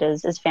mentioned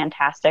is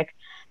fantastic.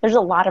 There's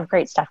a lot of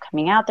great stuff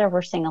coming out there.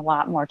 We're seeing a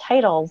lot more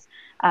titles.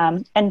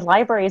 And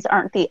libraries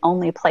aren't the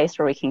only place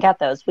where we can get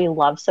those. We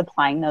love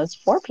supplying those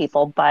for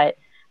people, but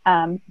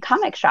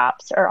comic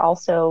shops are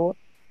also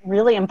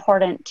really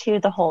important to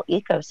the whole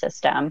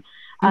ecosystem.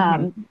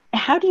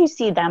 How do you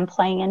see them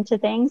playing into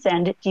things?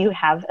 And do you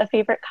have a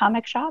favorite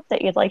comic shop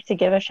that you'd like to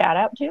give a shout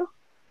out to?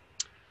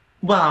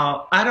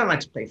 Well, I don't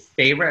like to play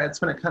favorites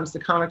when it comes to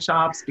comic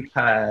shops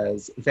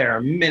because there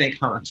are many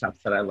comic shops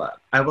that I love.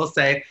 I will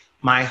say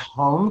my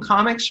home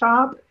comic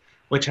shop,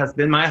 which has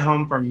been my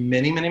home for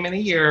many, many,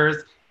 many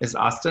years, is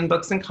Austin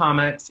Books and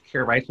Comics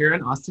right here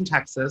in Austin,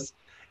 Texas.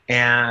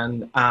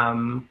 And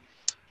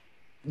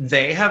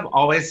they have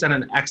always done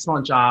an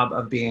excellent job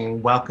of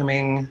being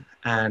welcoming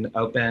and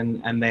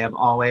open, and they have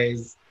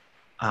always,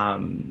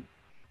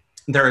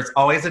 there is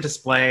always a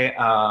display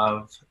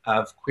of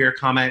queer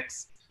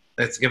comics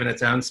that's given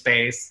its own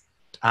space.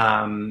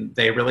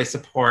 They really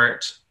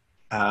support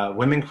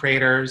women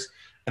creators,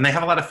 and they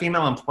have a lot of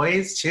female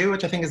employees too,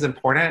 which I think is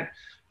important,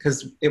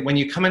 because when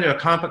you come into a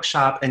comic book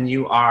shop and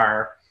you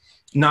are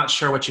not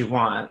sure what you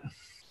want,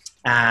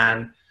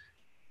 and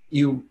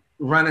you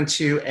run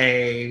into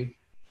a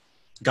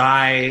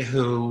guy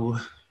who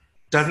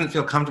doesn't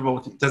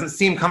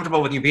seem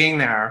comfortable with you being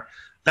there,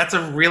 that's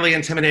a really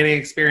intimidating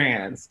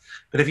experience.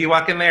 But if you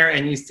walk in there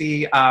and you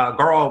see a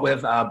girl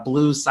with a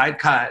blue side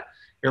cut,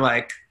 you're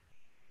like,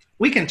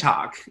 we can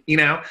talk,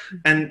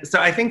 And so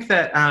I think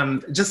that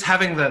just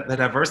having the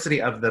diversity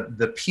of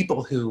the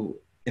people who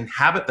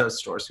inhabit those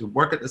stores, who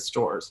work at the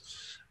stores,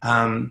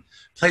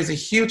 plays a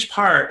huge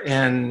part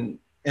in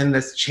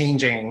this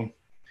changing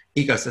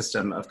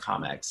ecosystem of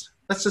comics.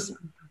 That's just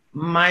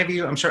my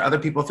view. I'm sure other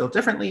people feel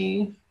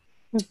differently,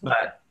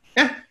 but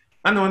yeah,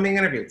 I'm the one being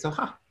interviewed, so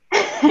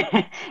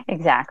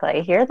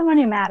Exactly. You're the one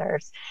who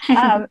matters.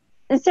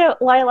 So,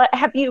 Lilah,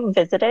 have you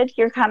visited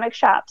your comic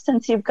shop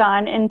since you've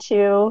gone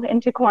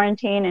into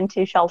quarantine,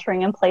 into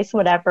sheltering in place,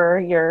 whatever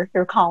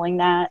you're calling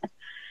that?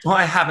 Well,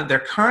 I haven't. They're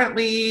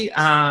currently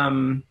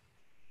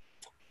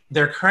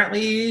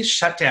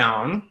shut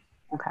down.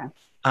 Okay.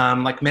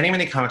 Like many,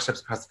 many comic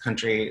shops across the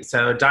country.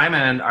 So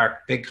Diamond, our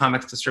big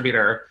comics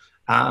distributor,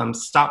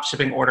 stopped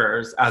shipping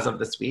orders as of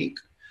this week.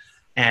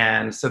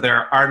 And so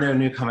there are no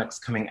new comics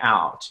coming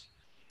out.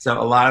 So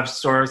a lot of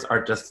stores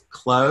are just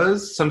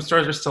closed. Some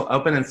stores are still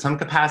open in some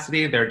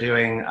capacity. They're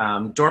doing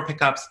door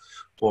pickups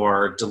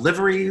or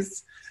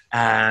deliveries.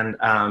 And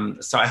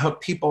so I hope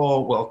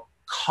people will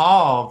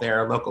call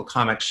their local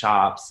comic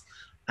shops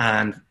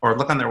or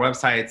look on their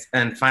websites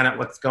and find out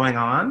what's going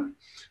on,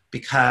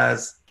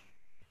 because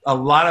a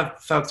lot of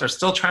folks are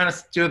still trying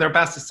to do their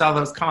best to sell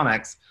those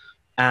comics.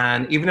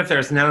 And even if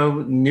there's no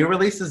new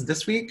releases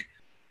this week,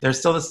 there's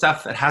still the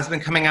stuff that has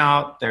been coming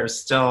out. There's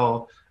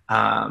still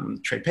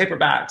trade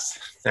paperbacks.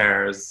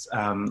 There's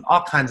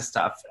all kinds of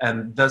stuff.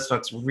 And those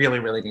folks really,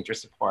 really need your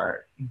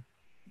support.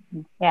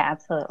 Yeah,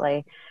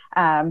 absolutely.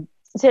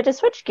 So to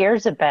switch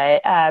gears a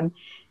bit,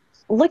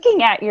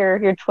 looking at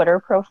your Twitter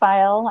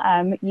profile,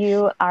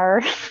 you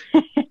are,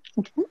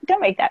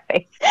 don't make that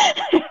face.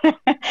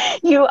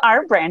 You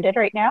are branded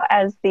right now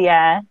as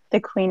the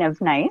Queen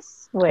of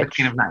Nice. The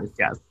Queen of Nice,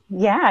 yes.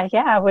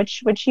 Yeah,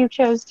 which you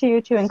chose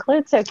to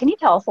include. So can you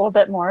tell us a little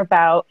bit more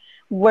about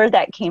where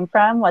that came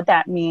from, what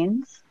that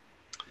means?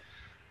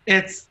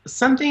 It's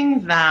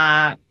something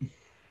that,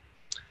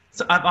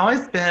 so I've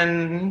always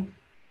been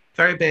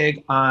very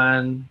big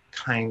on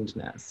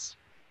kindness.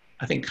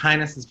 I think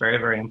kindness is very,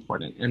 very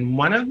important. And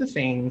one of the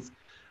things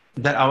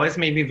that always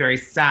made me very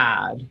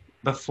sad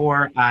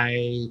before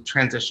I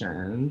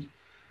transitioned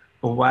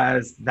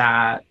was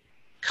that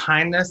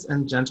kindness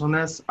and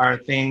gentleness are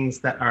things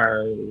that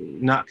are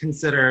not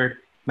considered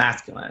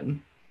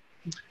masculine.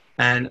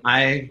 And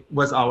I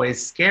was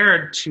always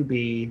scared to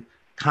be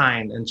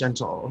kind and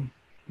gentle,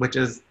 which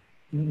is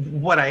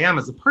what I am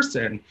as a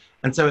person.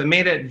 And so it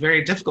made it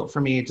very difficult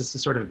for me just to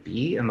sort of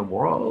be in the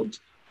world.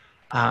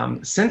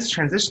 Since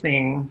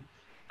transitioning,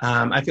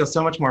 I feel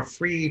so much more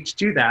free to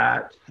do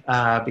that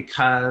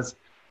because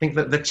I think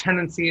that the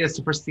tendency is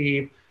to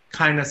perceive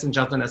kindness and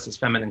gentleness as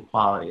feminine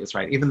qualities,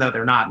 right? Even though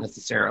they're not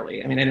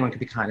necessarily. I mean, anyone can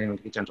be kind, anyone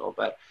can be gentle,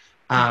 but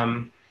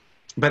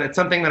it's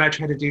something that I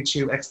try to do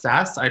to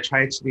excess. I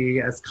try to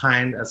be as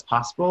kind as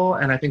possible.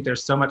 And I think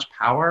there's so much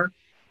power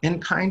in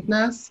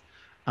kindness.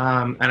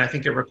 And I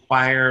think it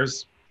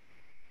requires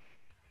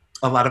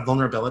a lot of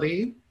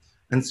vulnerability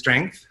and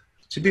strength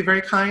to be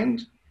very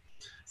kind.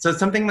 So it's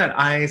something that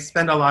I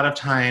spend a lot of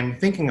time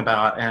thinking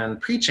about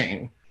and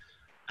preaching.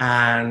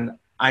 And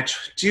I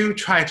do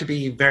try to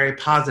be very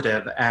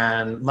positive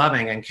and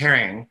loving and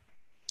caring,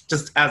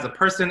 just as a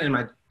person in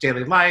my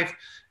daily life,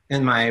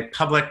 in my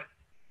public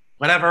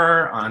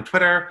whatever, on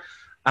Twitter.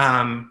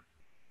 And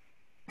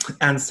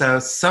so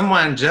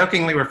someone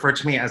jokingly referred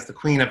to me as the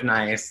Queen of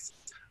Nice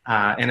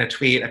in a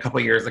tweet a couple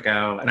years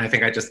ago. And I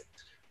think I just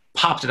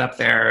popped it up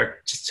there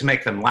just to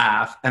make them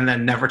laugh and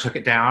then never took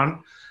it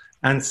down.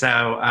 And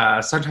so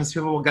sometimes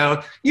people will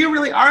go, "You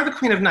really are the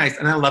Queen of Nice."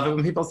 And I love it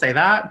when people say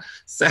that.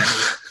 So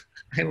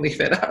I leave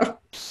it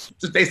up.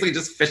 Just basically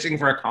just fishing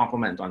for a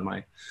compliment on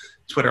my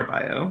Twitter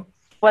bio.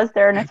 Was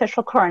there an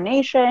official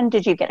coronation?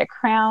 Did you get a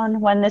crown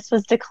when this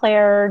was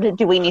declared?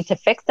 Do we need to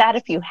fix that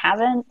if you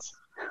haven't?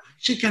 I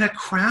should get a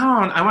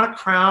crown. I want a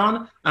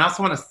crown. I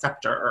also want a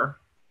scepter.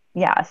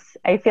 Yes.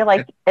 I feel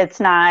like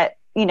it's not,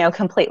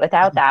 complete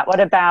without that.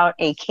 What about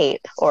a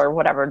cape or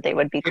whatever they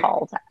would be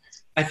called?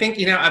 I think,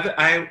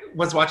 I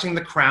was watching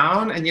The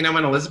Crown, and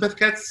when Elizabeth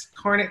gets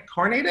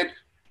coronated?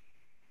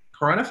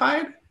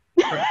 Coronified?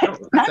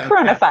 Not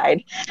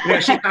coronified.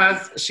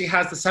 She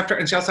has the scepter,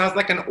 and she also has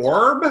like an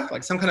orb,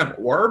 like some kind of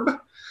orb.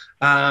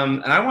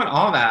 And I want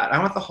all that. I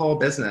want the whole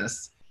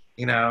business,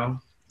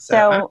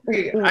 So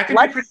I can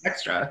be pretty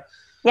extra.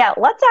 Yeah,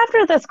 let's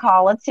after this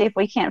call, let's see if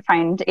we can't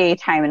find a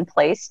time and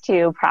place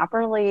to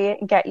properly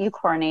get you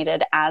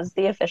coronated as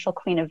the official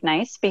Queen of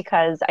Nice,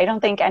 because I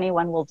don't think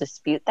anyone will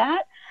dispute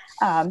that.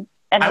 And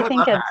I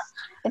think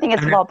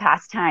it's well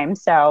past time.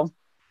 So,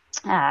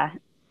 and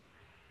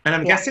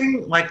I'm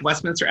guessing like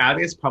Westminster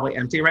Abbey is probably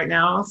empty right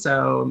now,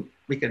 so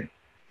we could.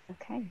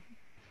 Okay.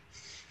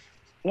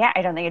 Yeah,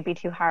 I don't think it'd be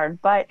too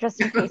hard, but just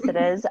in case it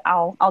is,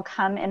 I'll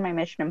come in my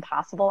Mission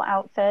Impossible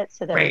outfit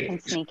so that we can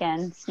sneak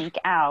in, sneak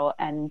out,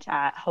 and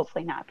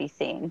hopefully not be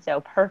seen. So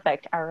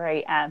perfect. All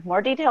right.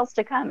 More details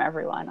to come,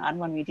 everyone, on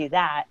when we do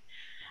that.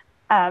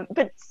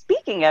 But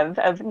speaking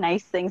of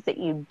nice things that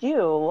you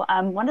do,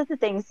 one of the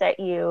things that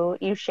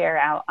you share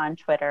out on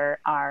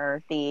Twitter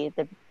are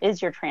is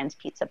your Trans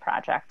Pizza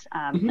Project,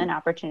 an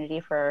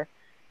opportunity for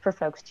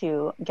folks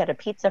to get a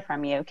pizza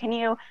from you. Can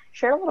you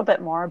share a little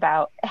bit more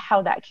about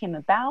how that came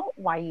about,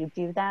 why you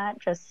do that?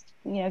 Just,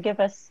 give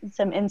us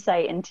some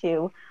insight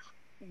into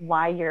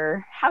how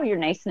your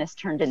niceness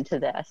turned into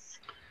this.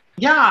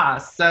 Yeah.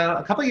 So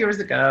a couple of years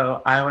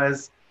ago, I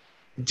was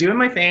doing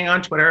my thing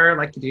on Twitter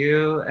like you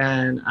do.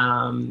 And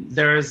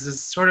there's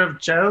this sort of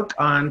joke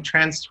on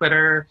trans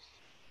Twitter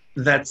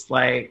that's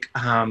like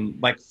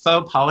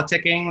faux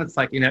politicking. It's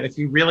like, if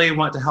you really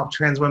want to help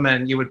trans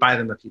women, you would buy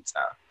them a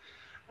pizza.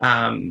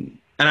 And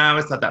I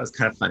always thought that was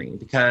kind of funny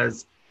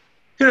because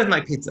who doesn't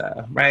like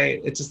pizza,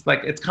 right? It's just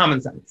like, it's common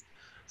sense.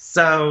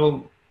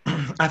 So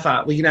I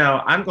thought,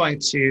 I'm going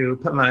to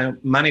put my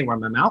money where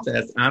my mouth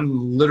is.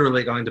 I'm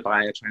literally going to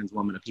buy a trans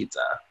woman a pizza.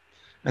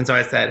 And so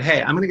I said,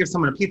 hey, I'm going to give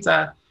someone a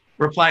pizza.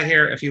 Reply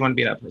here if you want to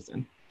be that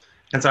person.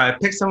 And so I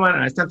picked someone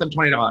and I sent them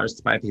 $20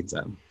 to buy a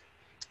pizza.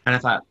 And I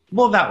thought,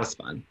 well, that was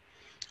fun.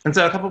 And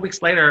so a couple of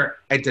weeks later,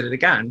 I did it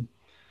again.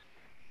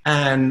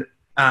 And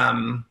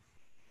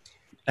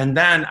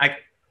then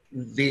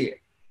the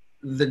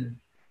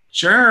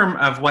germ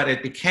of what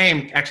it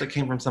became actually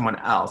came from someone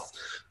else,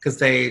 because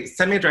they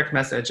sent me a direct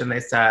message and they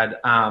said,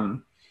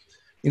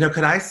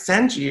 could I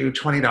send you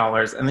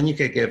 $20 and then you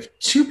could give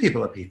 2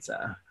 people a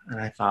pizza? And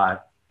I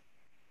thought,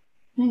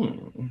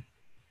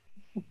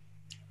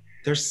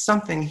 there's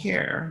something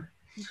here.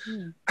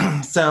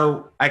 Mm-hmm.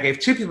 So I gave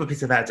 2 people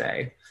pizza that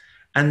day.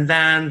 And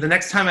then the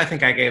next time I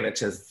think I gave it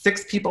to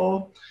 6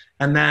 people.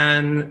 And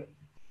then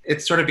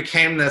it sort of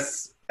became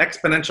this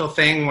exponential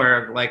thing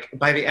where like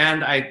by the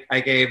end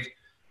I gave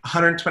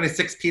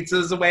 126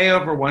 pizzas away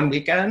over one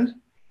weekend.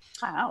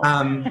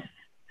 Wow.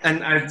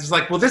 And I was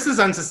like, well, this is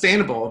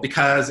unsustainable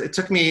because it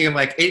took me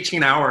like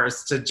 18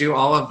 hours to do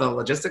all of the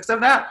logistics of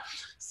that.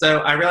 So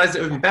I realized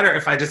it would be better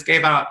if I just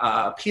gave out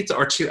a pizza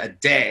or 2 a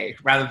day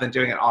rather than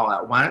doing it all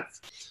at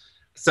once.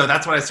 So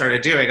that's what I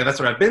started doing. And that's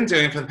what I've been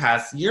doing for the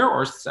past year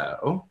or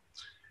so.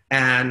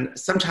 And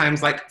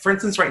sometimes, like, for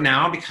instance, right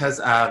now,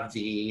 because of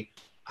the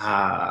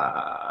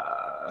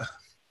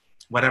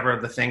whatever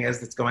the thing is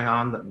that's going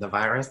on, the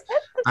virus.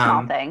 That's the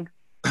small thing.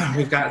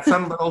 We've got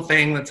some little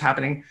thing that's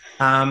happening.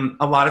 A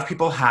lot of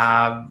people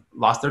have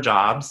lost their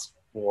jobs,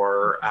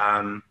 or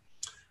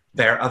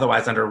they're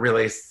otherwise under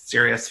really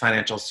serious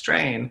financial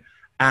strain.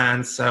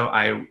 And so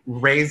I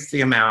raised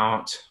the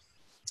amount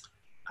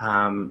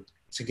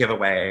to give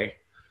away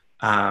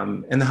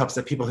in the hopes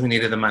that people who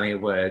needed the money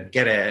would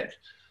get it.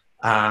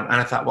 And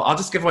I thought, well, I'll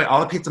just give away all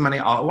the pizza money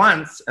all at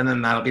once, and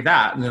then that'll be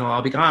that, and it'll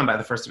all be gone by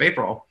the 1st of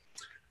April.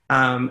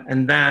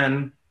 And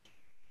then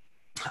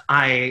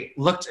I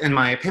looked in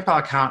my PayPal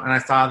account, and I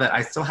saw that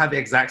I still had the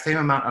exact same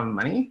amount of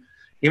money,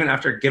 even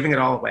after giving it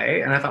all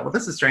away. And I thought, well,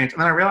 this is strange.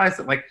 And then I realized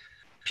that, like,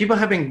 people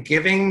have been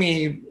giving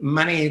me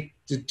money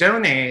to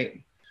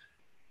donate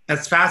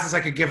as fast as I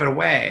could give it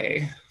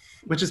away,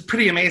 which is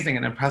pretty amazing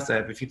and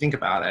impressive if you think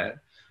about it.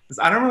 Because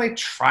I don't really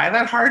try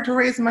that hard to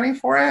raise money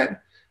for it. I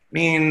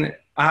mean,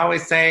 I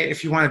always say,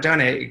 if you want to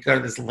donate, you go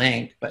to this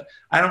link, but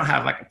I don't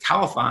have like a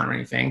telephone or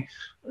anything.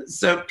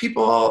 So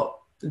people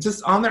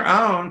just on their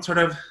own sort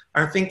of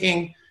are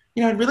thinking,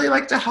 you know, I'd really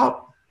like to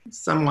help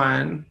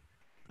someone.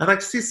 I'd like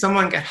to see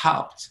someone get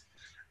helped.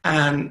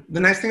 And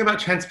the nice thing about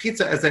Trans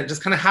Pizza is that it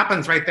just kind of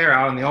happens right there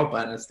out in the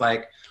open. It's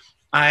like,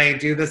 I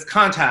do this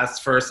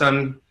contest for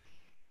some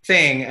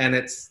thing, and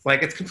it's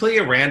like, it's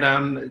completely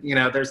random. You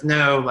know, there's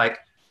no, like,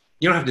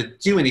 you don't have to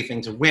do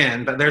anything to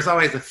win, but there's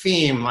always a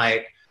theme,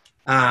 like,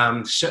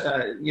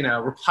 you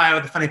know, reply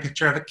with a funny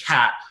picture of a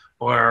cat,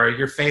 or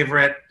your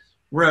favorite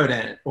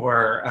rodent,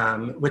 or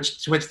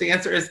which the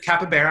answer is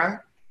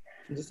capybara.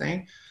 I'm just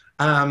saying.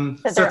 So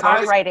there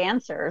are right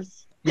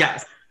answers.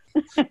 Yes.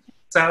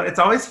 So it's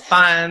always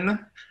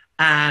fun,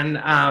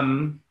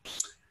 and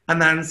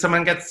then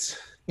someone gets,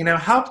 you know,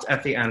 helped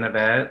at the end of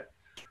it.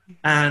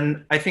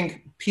 And I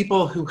think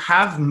people who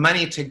have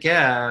money to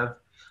give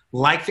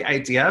like the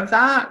idea of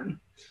that.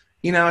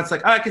 You know, it's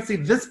like, oh, I can see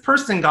this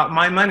person got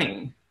my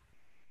money,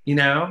 you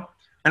know?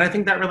 And I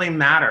think that really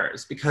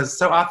matters, because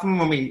so often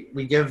when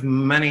we give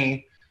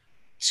money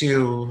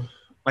to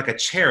like a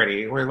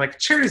charity, where like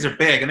charities are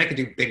big and they can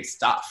do big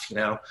stuff, you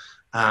know,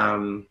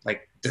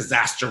 like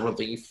disaster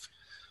relief.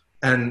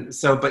 And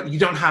so, but you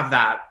don't have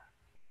that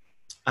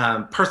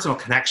personal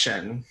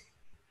connection,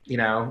 you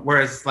know,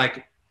 whereas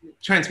like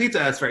Trans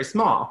Pizza is very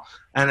small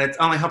and it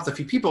only helps a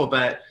few people,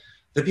 but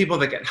the people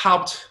that get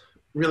helped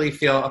really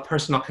feel a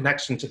personal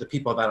connection to the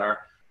people that are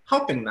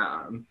helping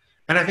them.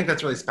 And I think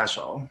that's really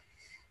special.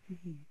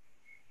 Mm-hmm.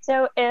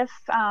 So if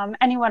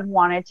anyone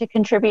wanted to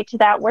contribute to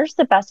that, where's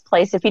the best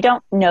place? If you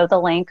don't know the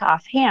link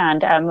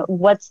offhand,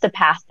 what's the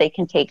path they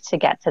can take to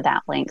get to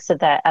that link so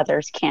that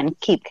others can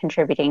keep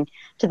contributing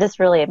to this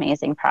really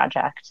amazing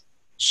project?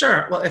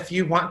 Sure. Well, if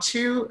you want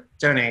to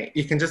donate,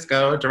 you can just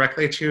go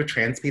directly to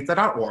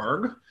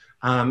transpizza.org.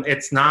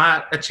 It's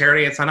not a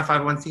charity. It's not a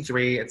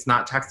 501c3. It's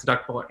not tax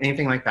deductible or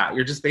anything like that.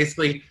 You're just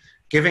basically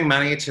giving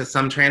money to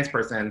some trans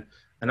person,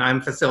 and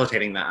I'm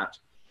facilitating that.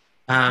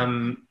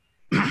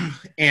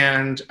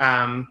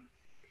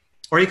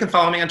 Or you can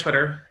follow me on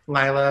Twitter,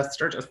 Lilah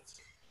Sturges.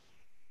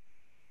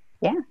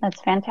 Yeah,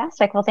 that's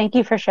fantastic. Well, thank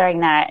you for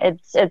sharing that.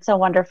 It's a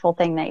wonderful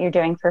thing that you're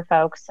doing for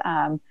folks.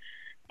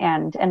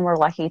 And we're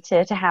lucky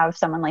to have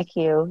someone like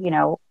you, you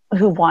know,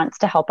 who wants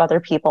to help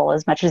other people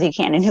as much as you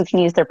can and who can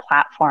use their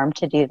platform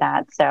to do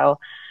that. So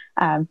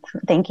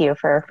thank you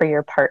for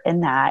your part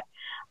in that.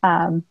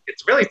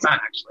 It's really fun,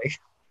 actually.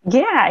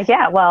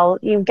 Yeah. Well,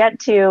 you get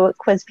to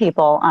quiz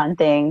people on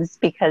things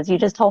because you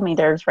just told me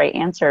there's right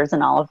answers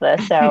in all of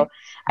this. So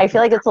I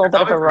feel like it's a little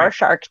bit of a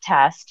Rorschach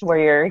test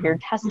where you're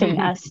testing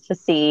us to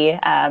see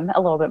a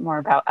little bit more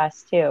about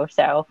us too.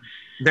 So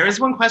there is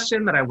one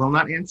question that I will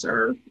not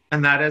answer,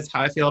 and that is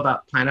how I feel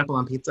about pineapple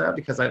on pizza,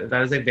 because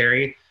that is a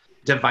very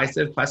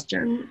divisive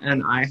question,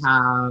 and I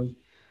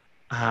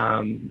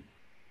have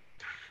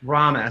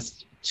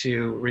promised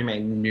to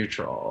remain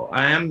neutral.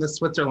 I am the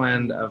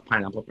Switzerland of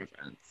pineapple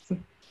preference.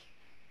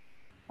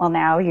 Well,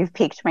 now you've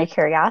piqued my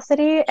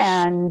curiosity,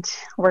 and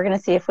we're going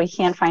to see if we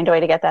can't find a way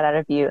to get that out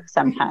of you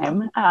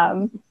sometime.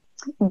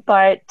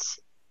 But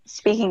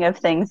speaking of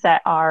things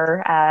that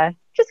are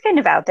just kind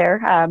of out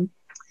there,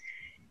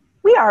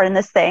 we are in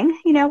this thing.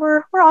 You know,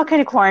 we're all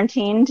kind of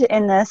quarantined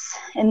in this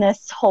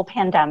whole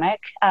pandemic.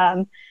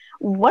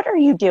 What are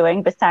you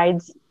doing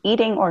besides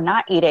eating or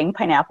not eating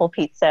pineapple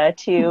pizza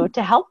to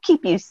help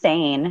keep you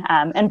sane?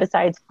 And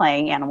besides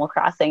playing Animal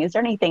Crossing, is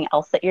there anything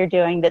else that you're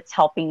doing that's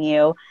helping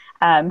you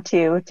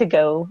to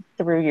go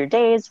through your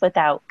days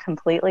without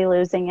completely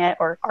losing it?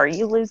 Or are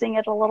you losing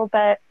it a little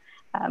bit?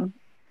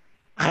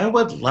 I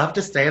would love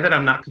to say that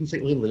I'm not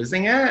completely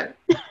losing it.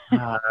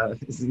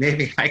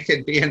 Maybe I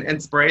could be an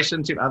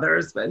inspiration to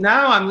others, but no,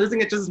 I'm losing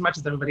it just as much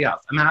as everybody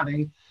else. I'm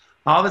having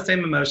all the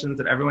same emotions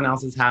that everyone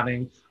else is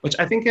having, which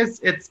I think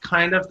it's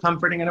kind of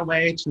comforting in a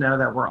way to know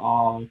that we're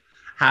all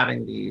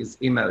having these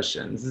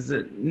emotions. Is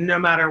it, no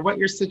matter what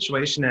your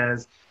situation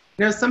is,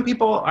 you know, some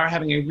people are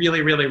having a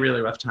really, really, really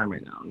rough time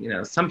right now. You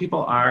know, some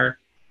people are,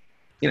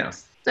 you know,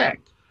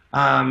 sick.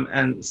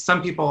 And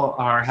some people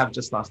have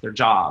just lost their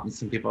jobs.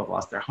 Some people have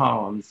lost their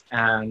homes.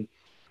 And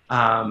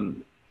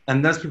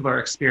and those people are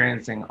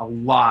experiencing a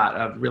lot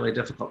of really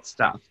difficult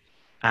stuff.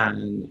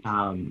 And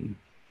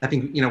I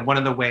think, you know, one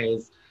of the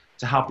ways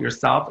to help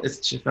yourself is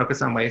to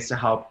focus on ways to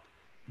help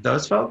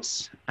those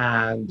folks.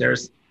 And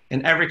there's,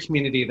 in every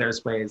community,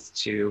 there's ways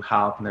to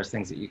help, and there's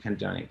things that you can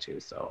donate to.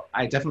 So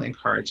I definitely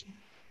encourage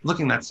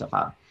looking that stuff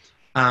up.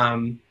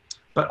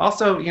 But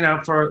also, you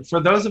know,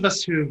 for those of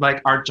us who,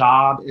 like, our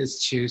job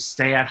is to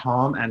stay at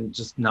home and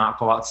just not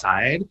go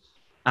outside,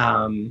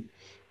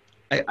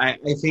 I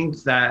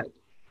think that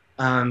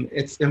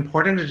it's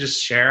important to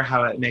just share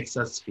how it makes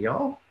us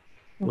feel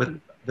with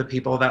the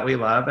people that we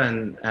love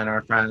and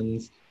our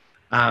friends,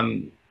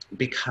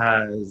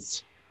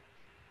 because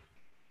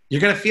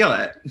you're going to feel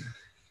it.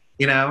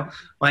 You know,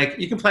 like,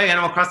 you can play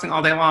Animal Crossing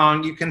all day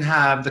long. You can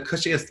have the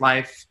cushiest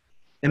life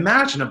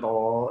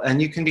imaginable,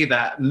 and you can be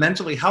the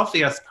mentally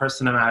healthiest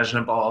person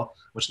imaginable,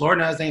 which Lord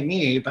knows ain't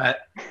me,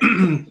 but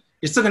you're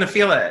still going to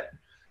feel it.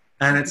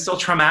 And it's still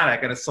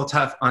traumatic, and it's still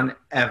tough on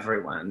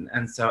everyone.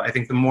 And so I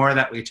think the more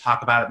that we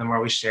talk about it, the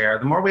more we share,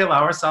 the more we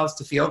allow ourselves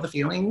to feel the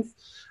feelings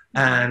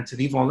and to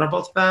be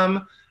vulnerable to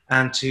them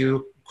and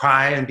to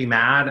cry and be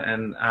mad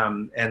and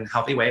in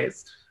healthy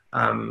ways.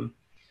 I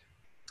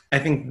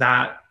think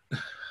that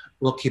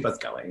will keep us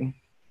going.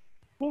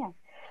 Yeah.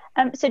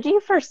 So do you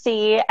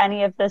foresee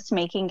any of this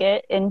making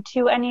it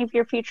into any of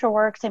your future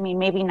works? I mean,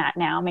 maybe not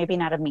now, maybe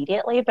not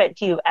immediately, but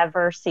do you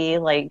ever see,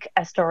 like,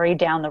 a story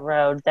down the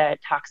road that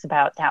talks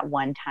about that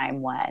one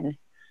time when?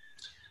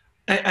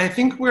 I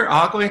think we're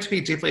all going to be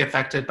deeply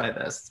affected by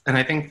this. And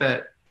I think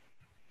that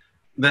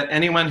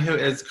anyone who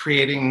is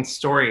creating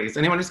stories,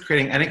 anyone who's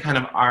creating any kind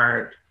of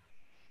art,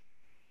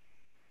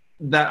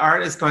 that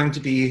art is going to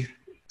be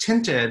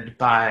tinted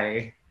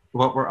by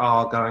what we're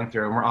all going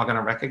through, and we're all going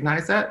to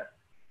recognize it.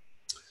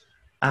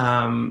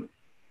 The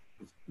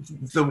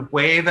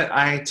way that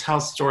I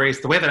tell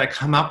stories, the way that I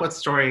come up with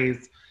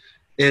stories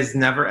is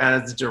never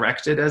as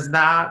directed as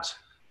that.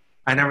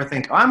 I never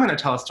think, oh, I'm going to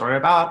tell a story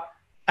about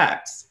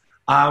X.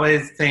 I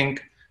always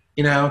think,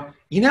 you know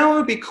what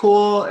would be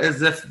cool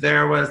is if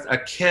there was a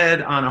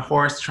kid on a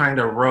horse trying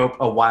to rope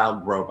a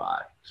wild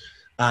robot.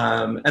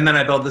 And then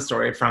I build the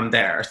story from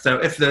there. So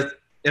if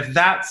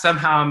that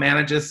somehow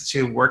manages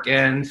to work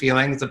in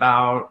feelings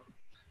about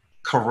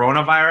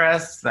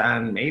coronavirus,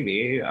 then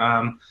maybe.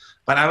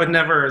 But I would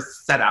never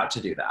set out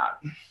to do that.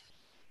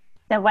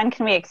 Then when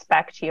can we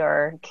expect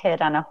your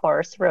kid on a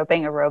horse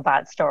roping a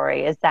robot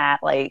story? Is that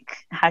like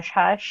Hush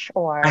Hush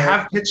or?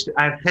 I've pitched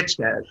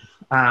it.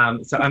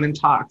 So I'm in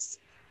talks.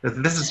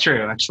 This is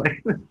true,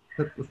 actually.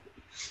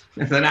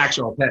 It's an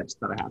actual pitch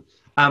that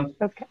I have.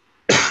 Okay.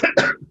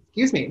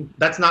 Excuse me.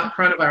 That's not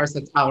coronavirus,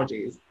 that's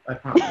allergies. I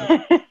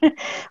promise.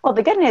 Well,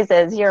 the good news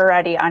is you're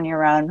already on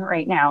your own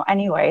right now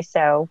anyway,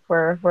 so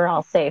we're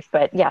all safe.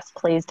 But yes,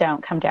 please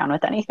don't come down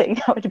with anything.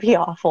 That would be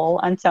awful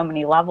on so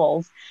many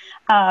levels.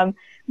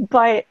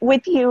 But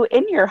with you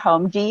in your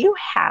home, do you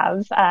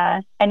have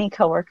any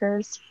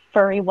coworkers,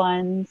 furry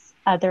ones,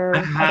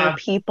 other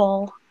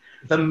people?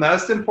 The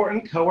most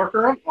important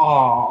coworker of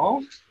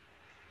all.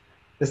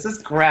 This is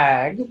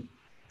Greg.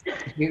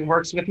 He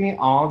works with me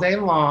all day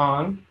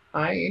long.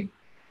 Hi.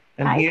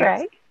 And Hi,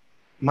 Greg.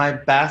 My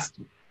best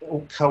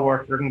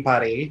coworker and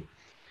buddy.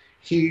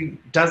 He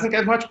doesn't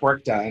get much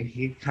work done.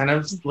 He kind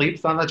of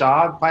sleeps on the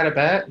job quite a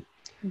bit,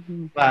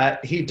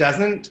 but he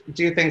doesn't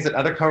do things that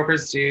other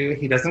coworkers do.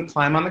 He doesn't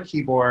climb on the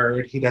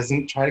keyboard. He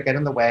doesn't try to get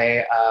in the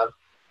way of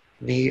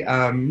the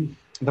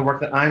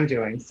work that I'm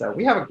doing. So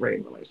we have a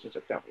great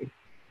relationship, don't we?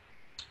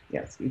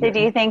 Yes. So do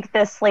you think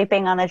this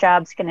sleeping on the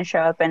job is going to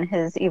show up in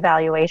his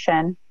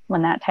evaluation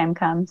when that time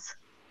comes?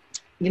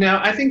 You know,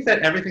 I think that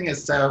everything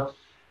is so,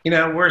 you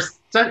know, we're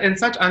in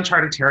such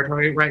uncharted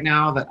territory right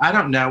now that I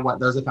don't know what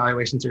those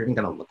evaluations are even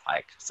going to look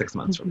like 6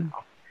 months from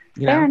now.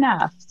 Fair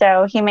enough.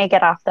 So he may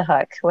get off the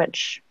hook,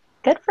 which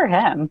good for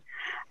him.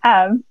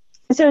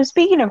 So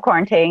speaking of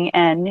quarantine,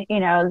 and, you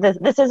know,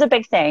 this is a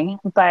big thing,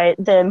 but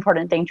the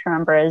important thing to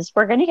remember is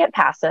we're going to get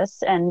past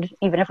this. And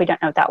even if we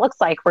don't know what that looks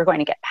like, we're going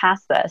to get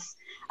past this.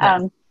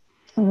 Yes.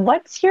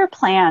 What's your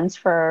plans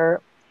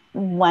for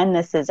when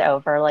this is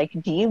over? Like,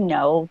 do you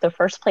know the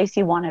first place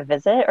you want to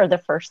visit or the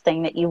first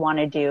thing that you want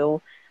to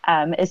do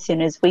as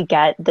soon as we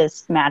get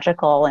this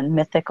magical and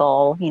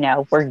mythical, you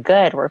know, we're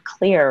good, we're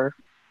clear,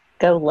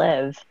 go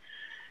live?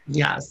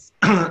 Yes.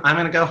 I'm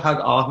going to go hug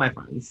all of my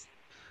friends.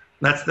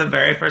 That's the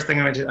very first thing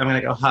I'm going to do. I'm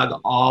going to go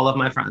hug all of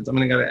my friends. I'm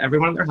going to go to every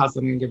one of their houses.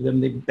 I'm going to give them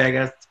the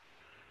biggest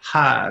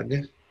hug.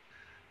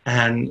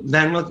 And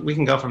then we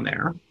can go from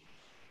there.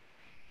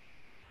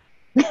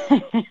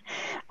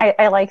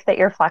 I like that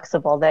you're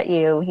flexible, that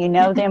you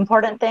know the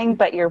important thing,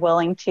 but you're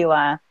willing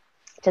to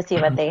see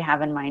what they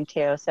have in mind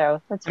too.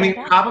 So that's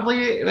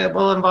probably it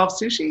will involve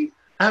sushi,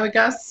 I would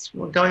guess.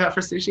 We're going out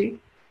for sushi.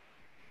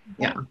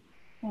 Yeah.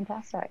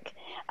 Fantastic.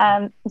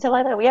 So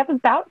Lilah, we have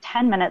about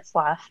 10 minutes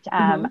left,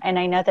 and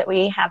I know that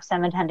we have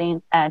some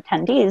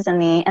attendees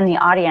in the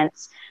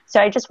audience. So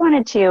I just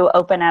wanted to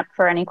open up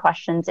for any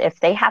questions if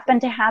they happen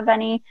to have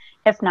any.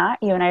 If not,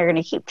 you and I are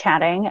going to keep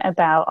chatting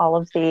about all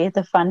of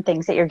the fun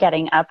things that you're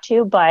getting up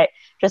to. But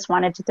just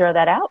wanted to throw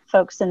that out,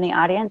 folks in the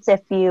audience.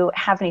 If you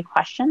have any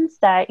questions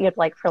that you'd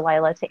like for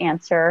Lilah to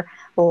answer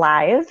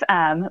live,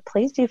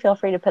 please do feel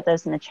free to put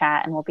those in the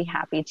chat, and we'll be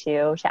happy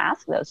to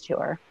ask those to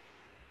her.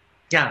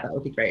 Yeah, that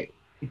would be great.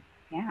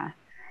 Yeah.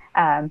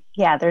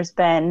 Yeah, there's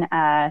been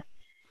a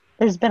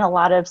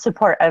lot of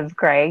support of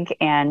Greg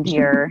and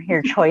your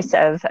choice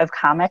of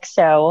comics.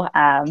 So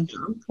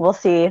we'll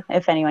see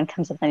if anyone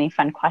comes with any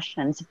fun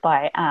questions.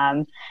 But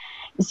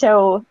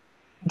so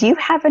do you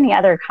have any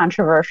other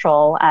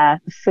controversial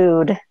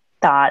food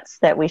thoughts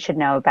that we should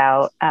know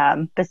about?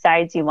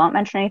 Besides, you won't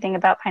mention anything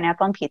about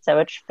pineapple on pizza,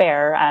 which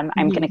fair.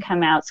 I'm going to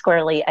come out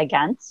squarely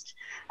against.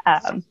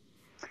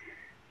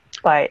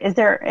 But is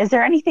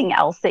there anything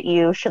else that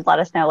you should let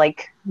us know?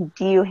 Like,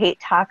 do you hate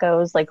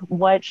tacos? Like,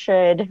 what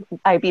should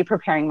I be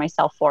preparing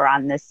myself for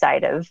on this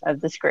side of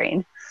the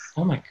screen?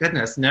 Oh my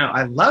goodness, no,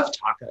 I love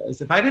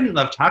tacos. If I didn't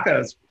love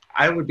tacos,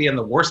 I would be in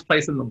the worst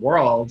place in the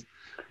world.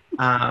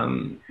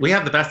 We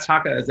have the best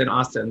tacos in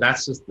Austin.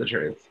 That's just the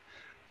truth.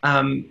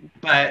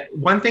 But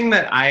one thing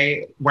where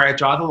I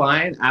draw the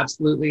line,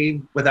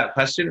 absolutely, without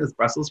question, is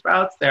Brussels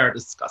sprouts. They are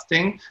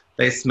disgusting.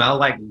 They smell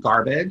like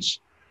garbage.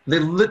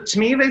 To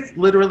me, they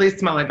literally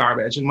smell like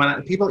garbage. And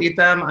when people eat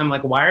them, I'm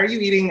like, why are you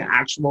eating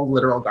actual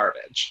literal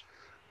garbage?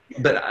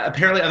 But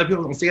apparently other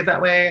people don't see it that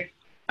way.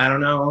 I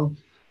don't know.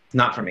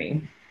 Not for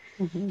me.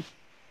 Mm-hmm.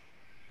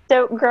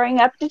 So growing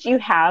up, did you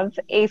have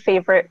a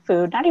favorite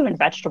food? Not even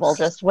vegetable,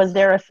 just was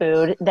there a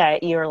food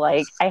that you were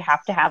like, I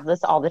have to have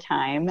this all the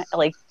time?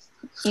 Like,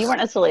 you weren't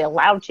necessarily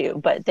allowed to,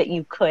 but that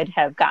you could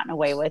have gotten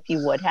away with,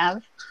 you would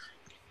have?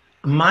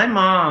 My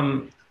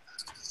mom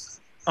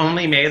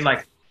only made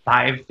like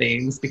 5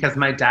 things because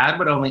my dad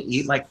would only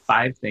eat like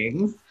 5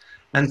 things.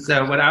 And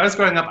so when I was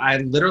growing up, I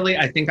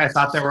think I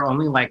thought there were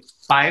only like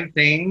 5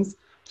 things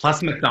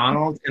plus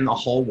McDonald's in the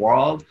whole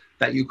world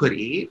that you could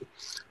eat.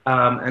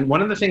 And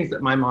one of the things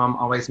that my mom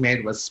always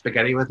made was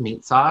spaghetti with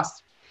meat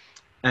sauce.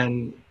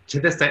 And to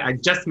this day, I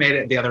just made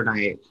it the other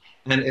night.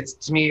 And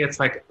to me, it's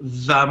like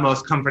the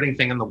most comforting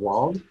thing in the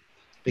world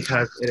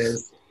because it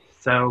is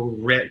so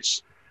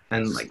rich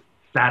and like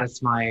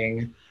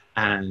satisfying,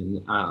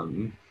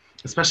 and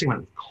especially when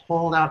it's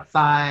cold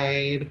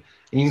outside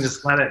and you can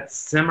just let it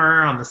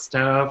simmer on the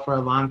stove for a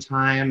long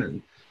time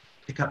and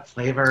pick up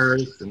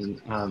flavors.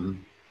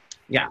 And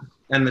yeah.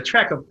 And the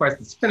trick, of course,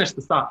 is finish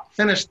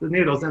the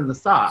noodles in the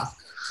sauce,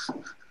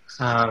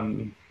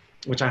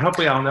 which I hope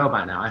we all know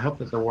by now. I hope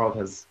that the world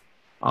has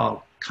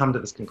all come to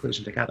this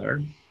conclusion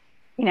together.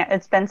 You know,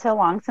 it's been so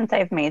long since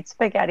I've made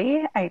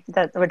spaghetti,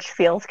 which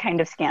feels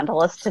kind of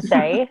scandalous to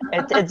say.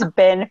 It's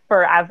been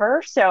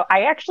forever. So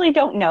I actually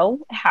don't know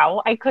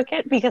how I cook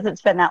it because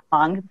it's been that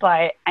long,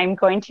 but I'm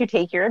going to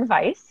take your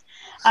advice.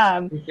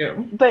 Thank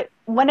you. But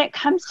when it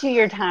comes to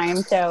your time,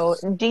 so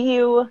do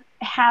you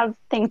have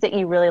things that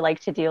you really like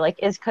to do?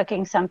 Like, is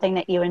cooking something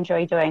that you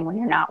enjoy doing when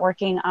you're not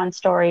working on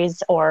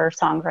stories or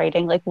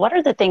songwriting? Like, what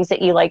are the things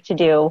that you like to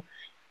do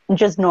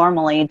just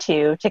normally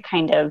to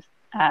kind of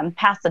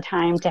pass the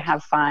time, to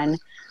have fun?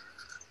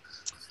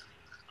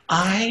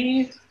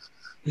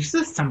 This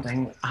is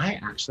something I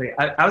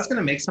was going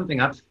to make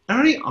something up. I'm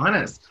going to be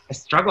honest. I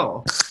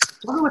struggle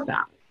with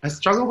that. I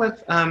struggle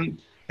with,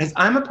 as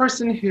I'm a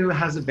person who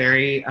has a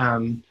very, I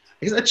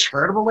guess a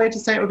charitable way to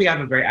say it would be I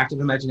have a very active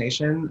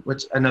imagination,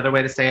 which another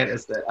way to say it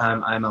is that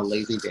I'm a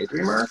lazy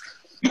daydreamer.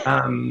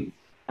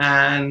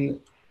 And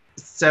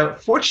so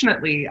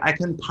fortunately, I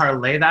can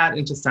parlay that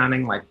into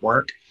sounding like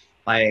work.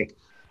 Like,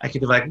 I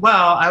could be like,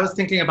 well, I was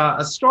thinking about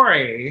a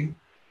story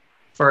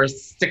for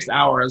 6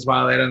 hours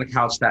while I laid on the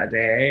couch that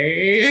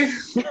day.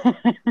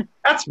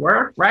 That's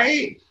work,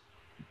 right?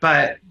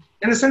 But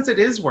in a sense, it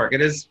is work.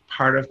 It is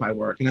part of my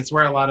work. And it's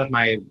where a lot of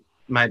my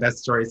best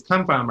stories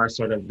come from, are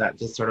sort of that,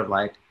 just sort of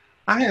like,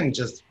 I am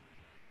just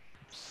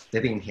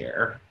sitting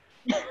here.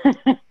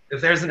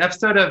 There's an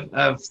episode of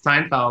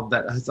Seinfeld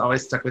that has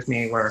always stuck with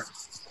me where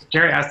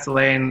Jerry asked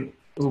Elaine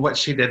what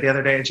she did the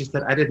other day, and she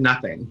said, I did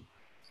nothing.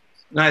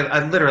 And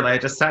I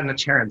just sat in a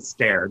chair and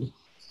stared.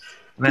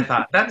 And I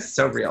thought, that is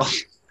so real.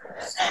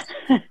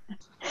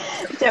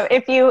 So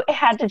if you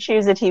had to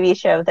choose a TV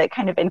show that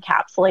kind of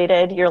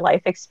encapsulated your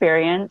life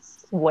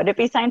experience, would it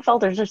be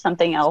Seinfeld, or is there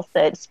something else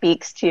that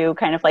speaks to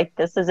kind of like,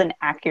 this is an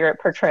accurate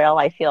portrayal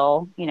I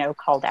feel,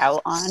 called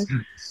out on?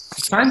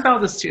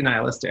 Seinfeld is too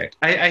nihilistic.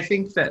 I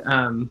think that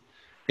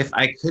if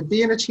I could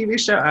be in a TV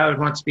show, I would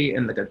want to be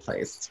in The Good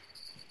Place.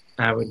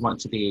 I would want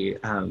to be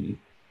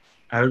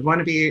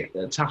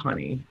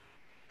Tahani,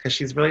 because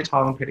she's really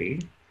tall and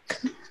pretty.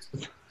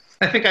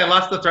 I think I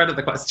lost the thread of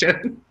the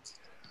question.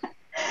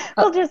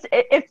 Well, just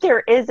if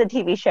there is a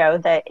TV show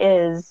that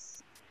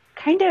is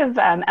kind of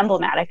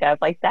emblematic of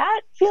like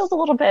that, feels a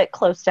little bit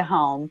close to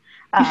home.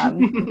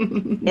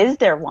 Is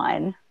there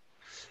one?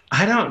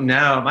 I don't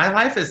know. My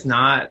life is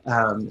not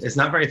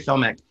very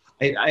filmic.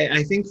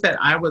 I think that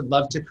I would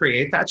love to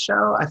create that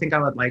show. I think I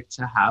would like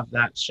to have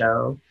that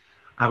show.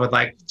 I would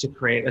like to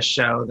create a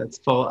show that's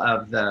full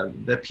of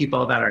the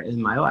people that are in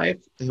my life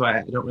who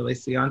I don't really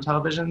see on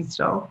television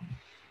still.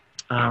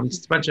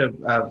 Just a bunch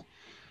of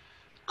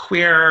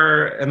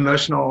queer,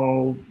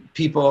 emotional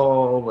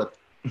people with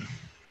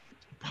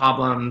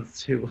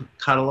problems who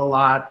cuddle a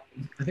lot.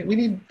 I think we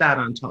need that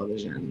on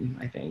television,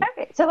 I think.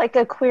 Okay, so like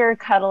a queer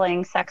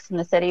cuddling Sex in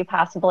the City,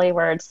 possibly,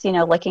 where it's,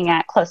 looking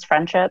at close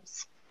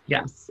friendships.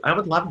 Yes, I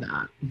would love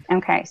that.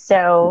 Okay,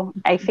 so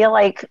I feel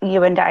like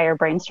you and I are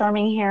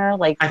brainstorming here.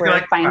 Like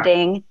we're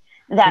finding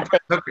that.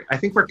 I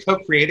think we're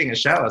co-creating a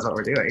show is what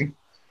we're doing.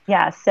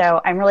 Yeah,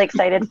 so I'm really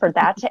excited for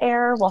that to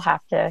air. We'll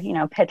have to,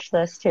 pitch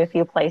this to a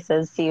few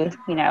places, see,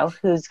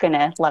 who's going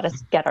to let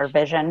us get our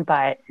vision.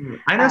 But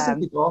I know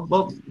some people.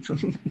 Well,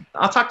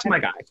 I'll talk to my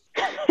guy.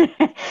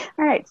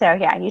 All right. So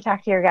yeah, you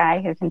talk to your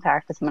guy who can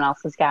talk to someone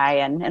else's guy,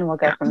 and we'll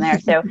go from there.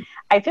 So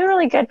I feel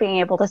really good being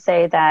able to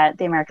say that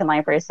the American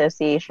Library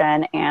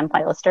Association and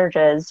Lilah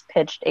Sturges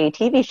pitched a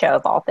TV show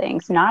of all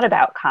things, not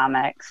about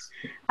comics,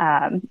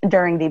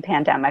 during the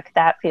pandemic.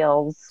 That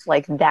feels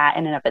like that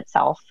in and of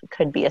itself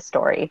could be a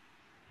story.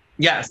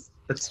 Yes,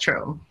 that's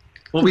true.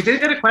 Well, we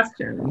did get a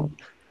question.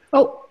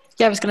 Oh,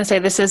 yeah, I was going to say,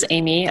 this is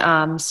Amy.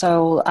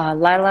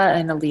 Lilah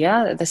and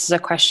Alea, this is a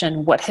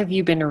question. What have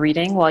you been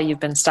reading while you've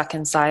been stuck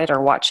inside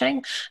or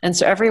watching? And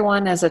so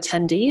everyone as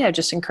attendee, I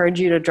just encourage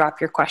you to drop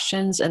your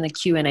questions in the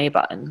Q&A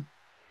button.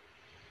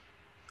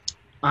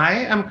 I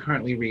am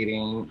currently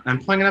reading,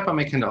 I'm pulling it up on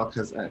my Kindle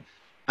because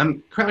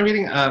I'm currently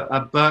reading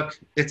a book.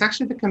 It's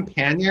actually the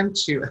companion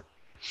to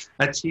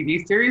a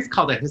TV series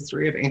called A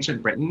History of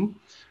Ancient Britain.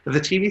 But the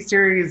TV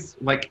series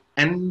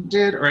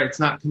ended, or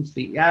it's not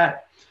complete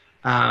yet.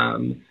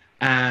 And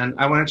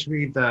I wanted to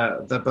read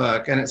the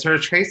book, and it sort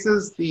of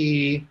traces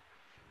the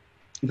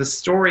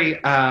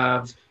story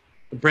of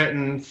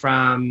Britain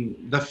from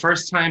the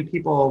first time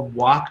people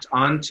walked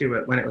onto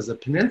it when it was a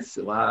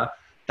peninsula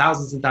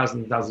thousands and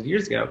thousands and thousands of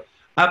years ago,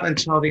 up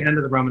until the end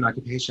of the Roman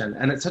occupation.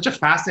 And it's such a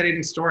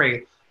fascinating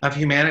story of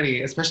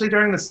humanity, especially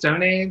during the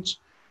Stone Age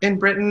in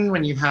Britain,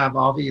 when you have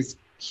all these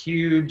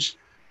huge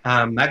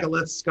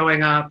megaliths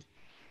going up,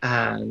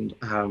 and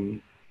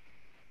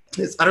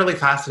it's utterly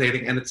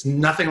fascinating, and it's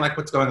nothing like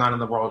what's going on in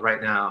the world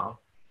right now.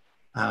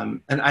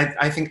 And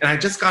I think, and I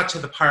just got to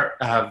the part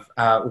of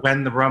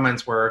when the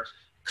Romans were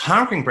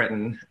conquering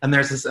Britain, and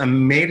there's this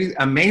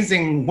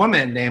amazing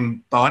woman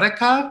named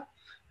Boudica.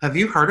 Have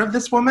you heard of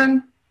this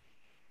woman?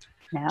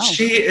 No.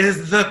 She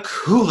is the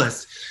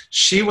coolest.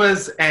 She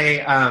was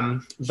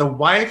the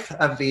wife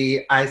of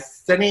the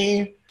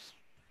Iceni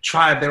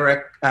tribe. They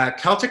were a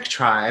Celtic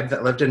tribe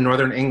that lived in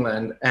northern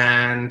England,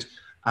 and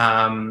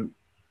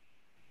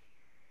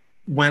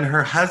when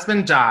her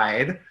husband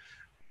died,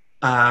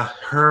 she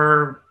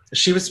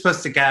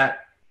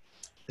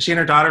and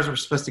her daughters were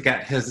supposed to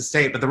get his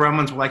estate, but the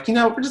Romans were like,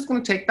 we're just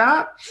going to take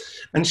that.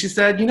 And she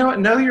said, you know what?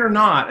 No, you're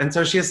not. And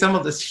so she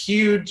assembled this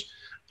huge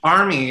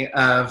army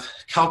of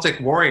Celtic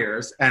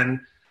warriors and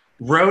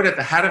rode at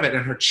the head of it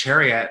in her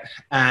chariot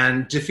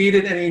and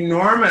defeated an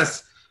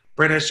enormous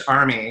British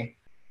army,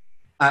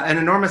 an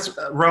enormous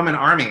Roman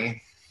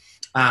army.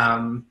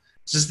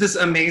 Just this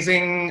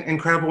amazing,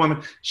 incredible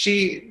woman.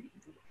 She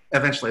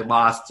eventually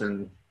lost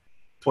and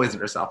poisoned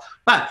herself.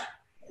 But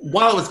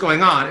while it was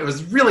going on, it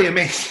was really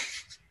amazing.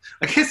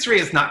 History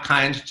is not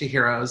kind to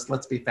heroes,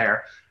 let's be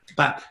fair.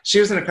 But she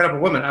was an incredible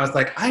woman. I was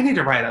like, I need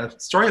to write a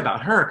story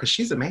about her because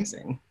she's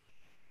amazing.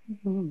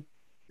 Mm-hmm.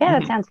 Yeah,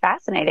 that sounds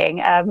fascinating.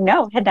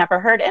 No, had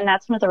never heard. And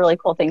that's one of the really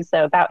cool things,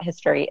 though, about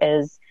history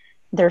is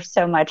there's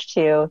so much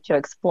to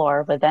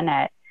explore within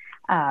it.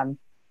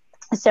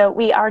 So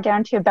we are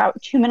down to about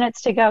 2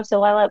 minutes to go.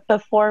 So Lilah,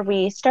 before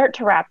we start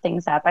to wrap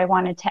things up, I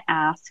wanted to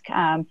ask,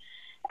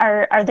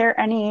 are there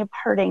any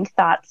parting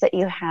thoughts that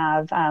you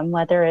have,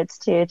 whether it's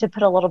to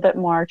put a little bit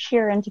more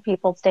cheer into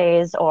people's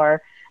days,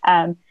 or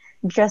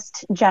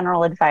just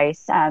general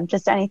advice,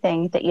 just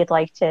anything that you'd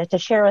like to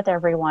share with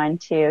everyone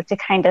to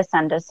kind of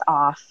send us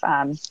off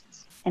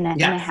in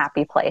a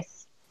happy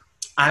place?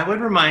 I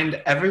would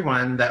remind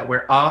everyone that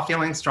we're all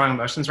feeling strong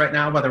emotions right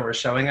now, whether we're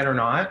showing it or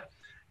not,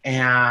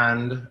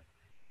 and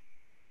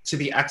to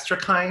be extra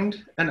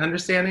kind and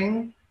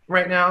understanding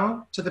right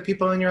now to the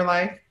people in your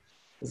life.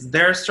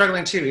 They're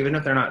struggling too, even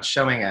if they're not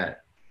showing it.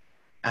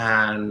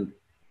 And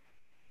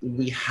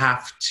we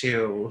have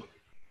to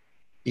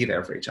be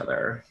there for each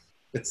other.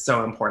 It's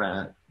so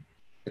important.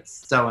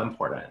 It's so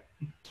important.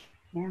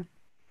 Yeah.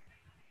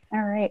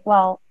 All right.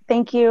 Well,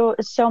 thank you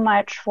so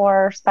much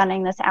for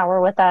spending this hour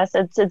with us.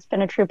 It's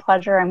been a true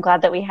pleasure. I'm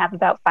glad that we have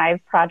about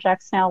 5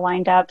 projects now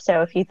lined up.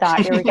 So if you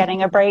thought you were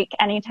getting a break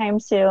anytime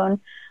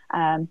soon,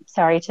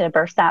 sorry to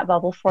burst that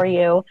bubble for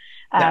you.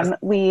 Yes.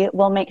 We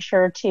will make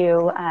sure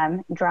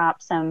to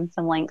drop some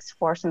links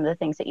for some of the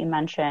things that you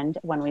mentioned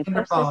when we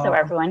post this, so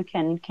everyone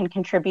can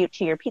contribute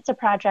to your pizza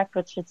project,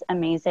 which is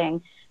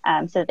amazing,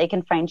 so that they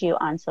can find you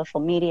on social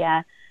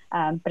media.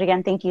 But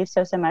again, thank you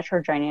so much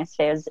for joining us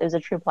today. It was a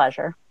true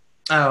pleasure.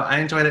 Oh, I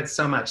enjoyed it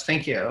so much.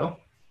 Thank you.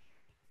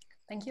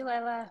 Thank you,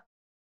 Lilah.